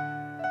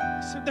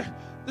 So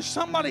there's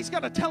somebody's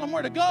got to tell them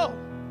where to go.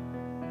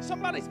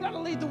 Somebody's got to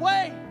lead the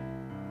way.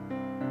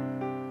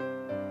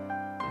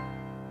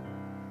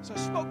 So I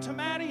spoke to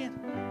Maddie and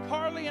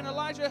Carly and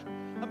Elijah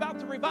about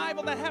the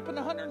revival that happened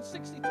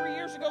 163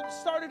 years ago that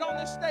started on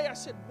this day. I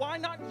said, why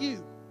not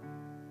you?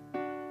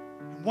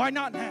 And why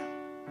not now?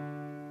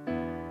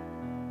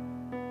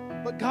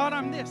 But God,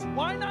 I'm this.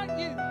 Why not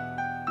you?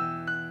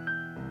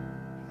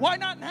 Why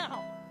not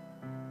now?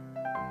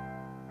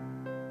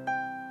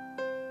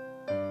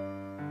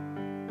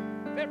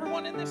 If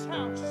everyone in this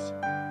house,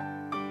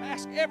 I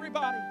ask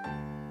everybody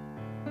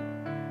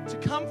to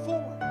come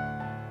forward.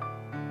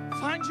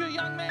 Find you a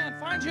young man,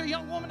 find you a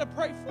young woman to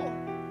pray for.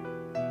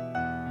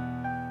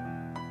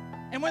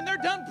 And when they're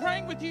done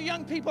praying with you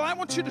young people, I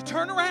want you to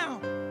turn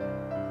around.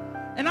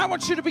 And I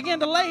want you to begin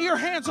to lay your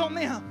hands on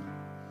them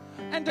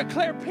and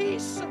declare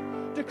peace,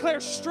 declare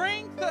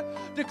strength,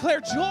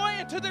 declare joy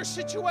into their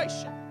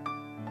situation.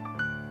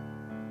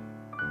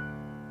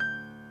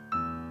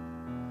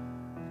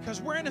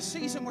 Because we're in a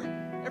season where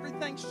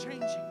everything's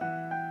changing.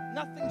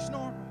 Nothing's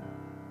normal.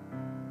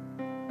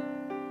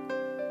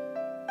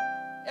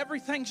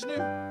 Everything's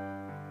new.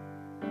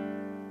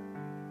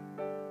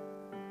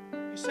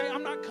 You say,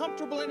 I'm not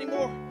comfortable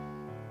anymore.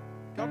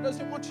 God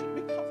doesn't want you to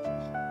be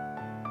comfortable.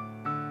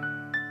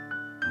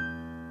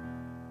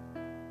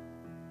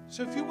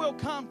 So if you will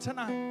come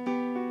tonight,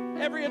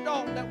 every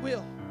adult that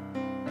will,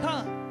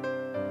 come.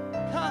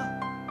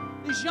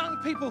 Come. These young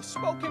people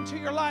spoke into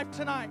your life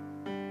tonight.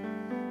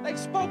 They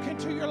spoke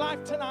into your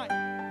life tonight.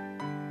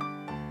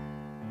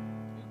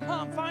 You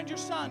come, find your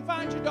son,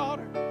 find your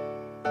daughter.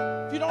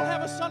 If you don't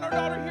have a son or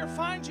daughter here,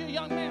 find you a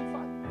young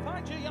man,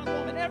 find you a young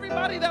woman.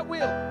 Everybody that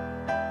will.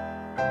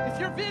 If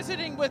you're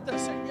visiting with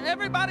us,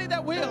 everybody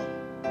that will.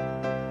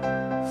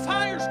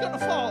 Fire's going to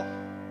fall.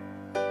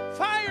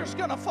 Fire's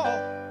going to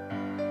fall.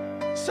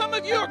 Some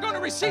of you are going to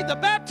receive the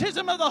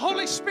baptism of the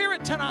Holy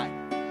Spirit tonight.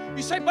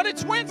 You say, but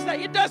it's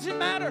Wednesday. It doesn't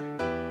matter.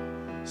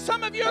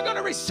 Some of you are going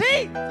to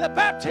receive the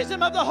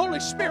baptism of the Holy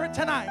Spirit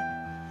tonight.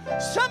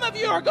 Some of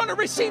you are going to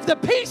receive the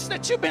peace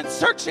that you've been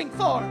searching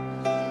for.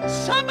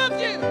 Some of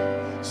you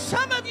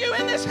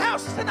in this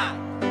house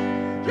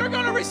tonight, you're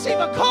going to receive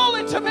a call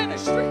into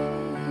ministry.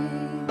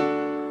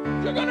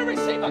 You're going to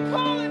receive a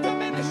call into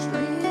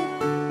ministry.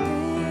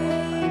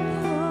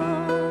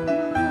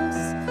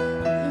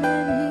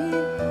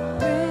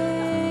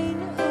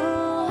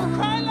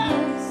 Cry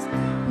loud.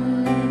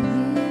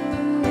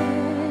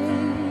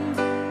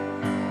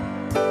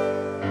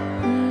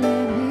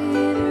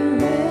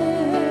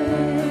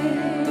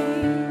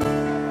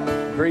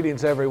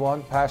 Greetings,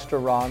 everyone. Pastor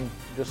Ron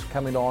just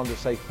coming on to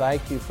say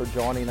thank you for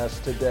joining us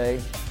today.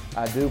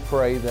 I do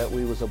pray that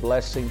we was a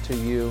blessing to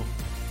you.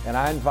 And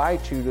I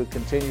invite you to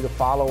continue to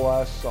follow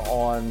us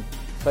on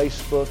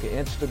Facebook,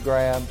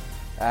 Instagram.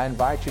 I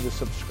invite you to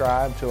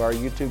subscribe to our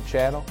YouTube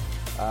channel.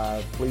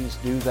 Please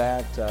do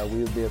that.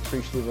 We would be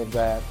appreciative of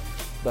that.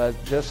 But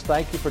just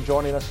thank you for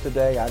joining us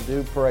today. I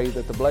do pray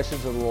that the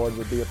blessings of the Lord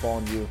would be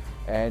upon you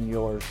and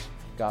yours.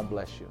 God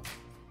bless you.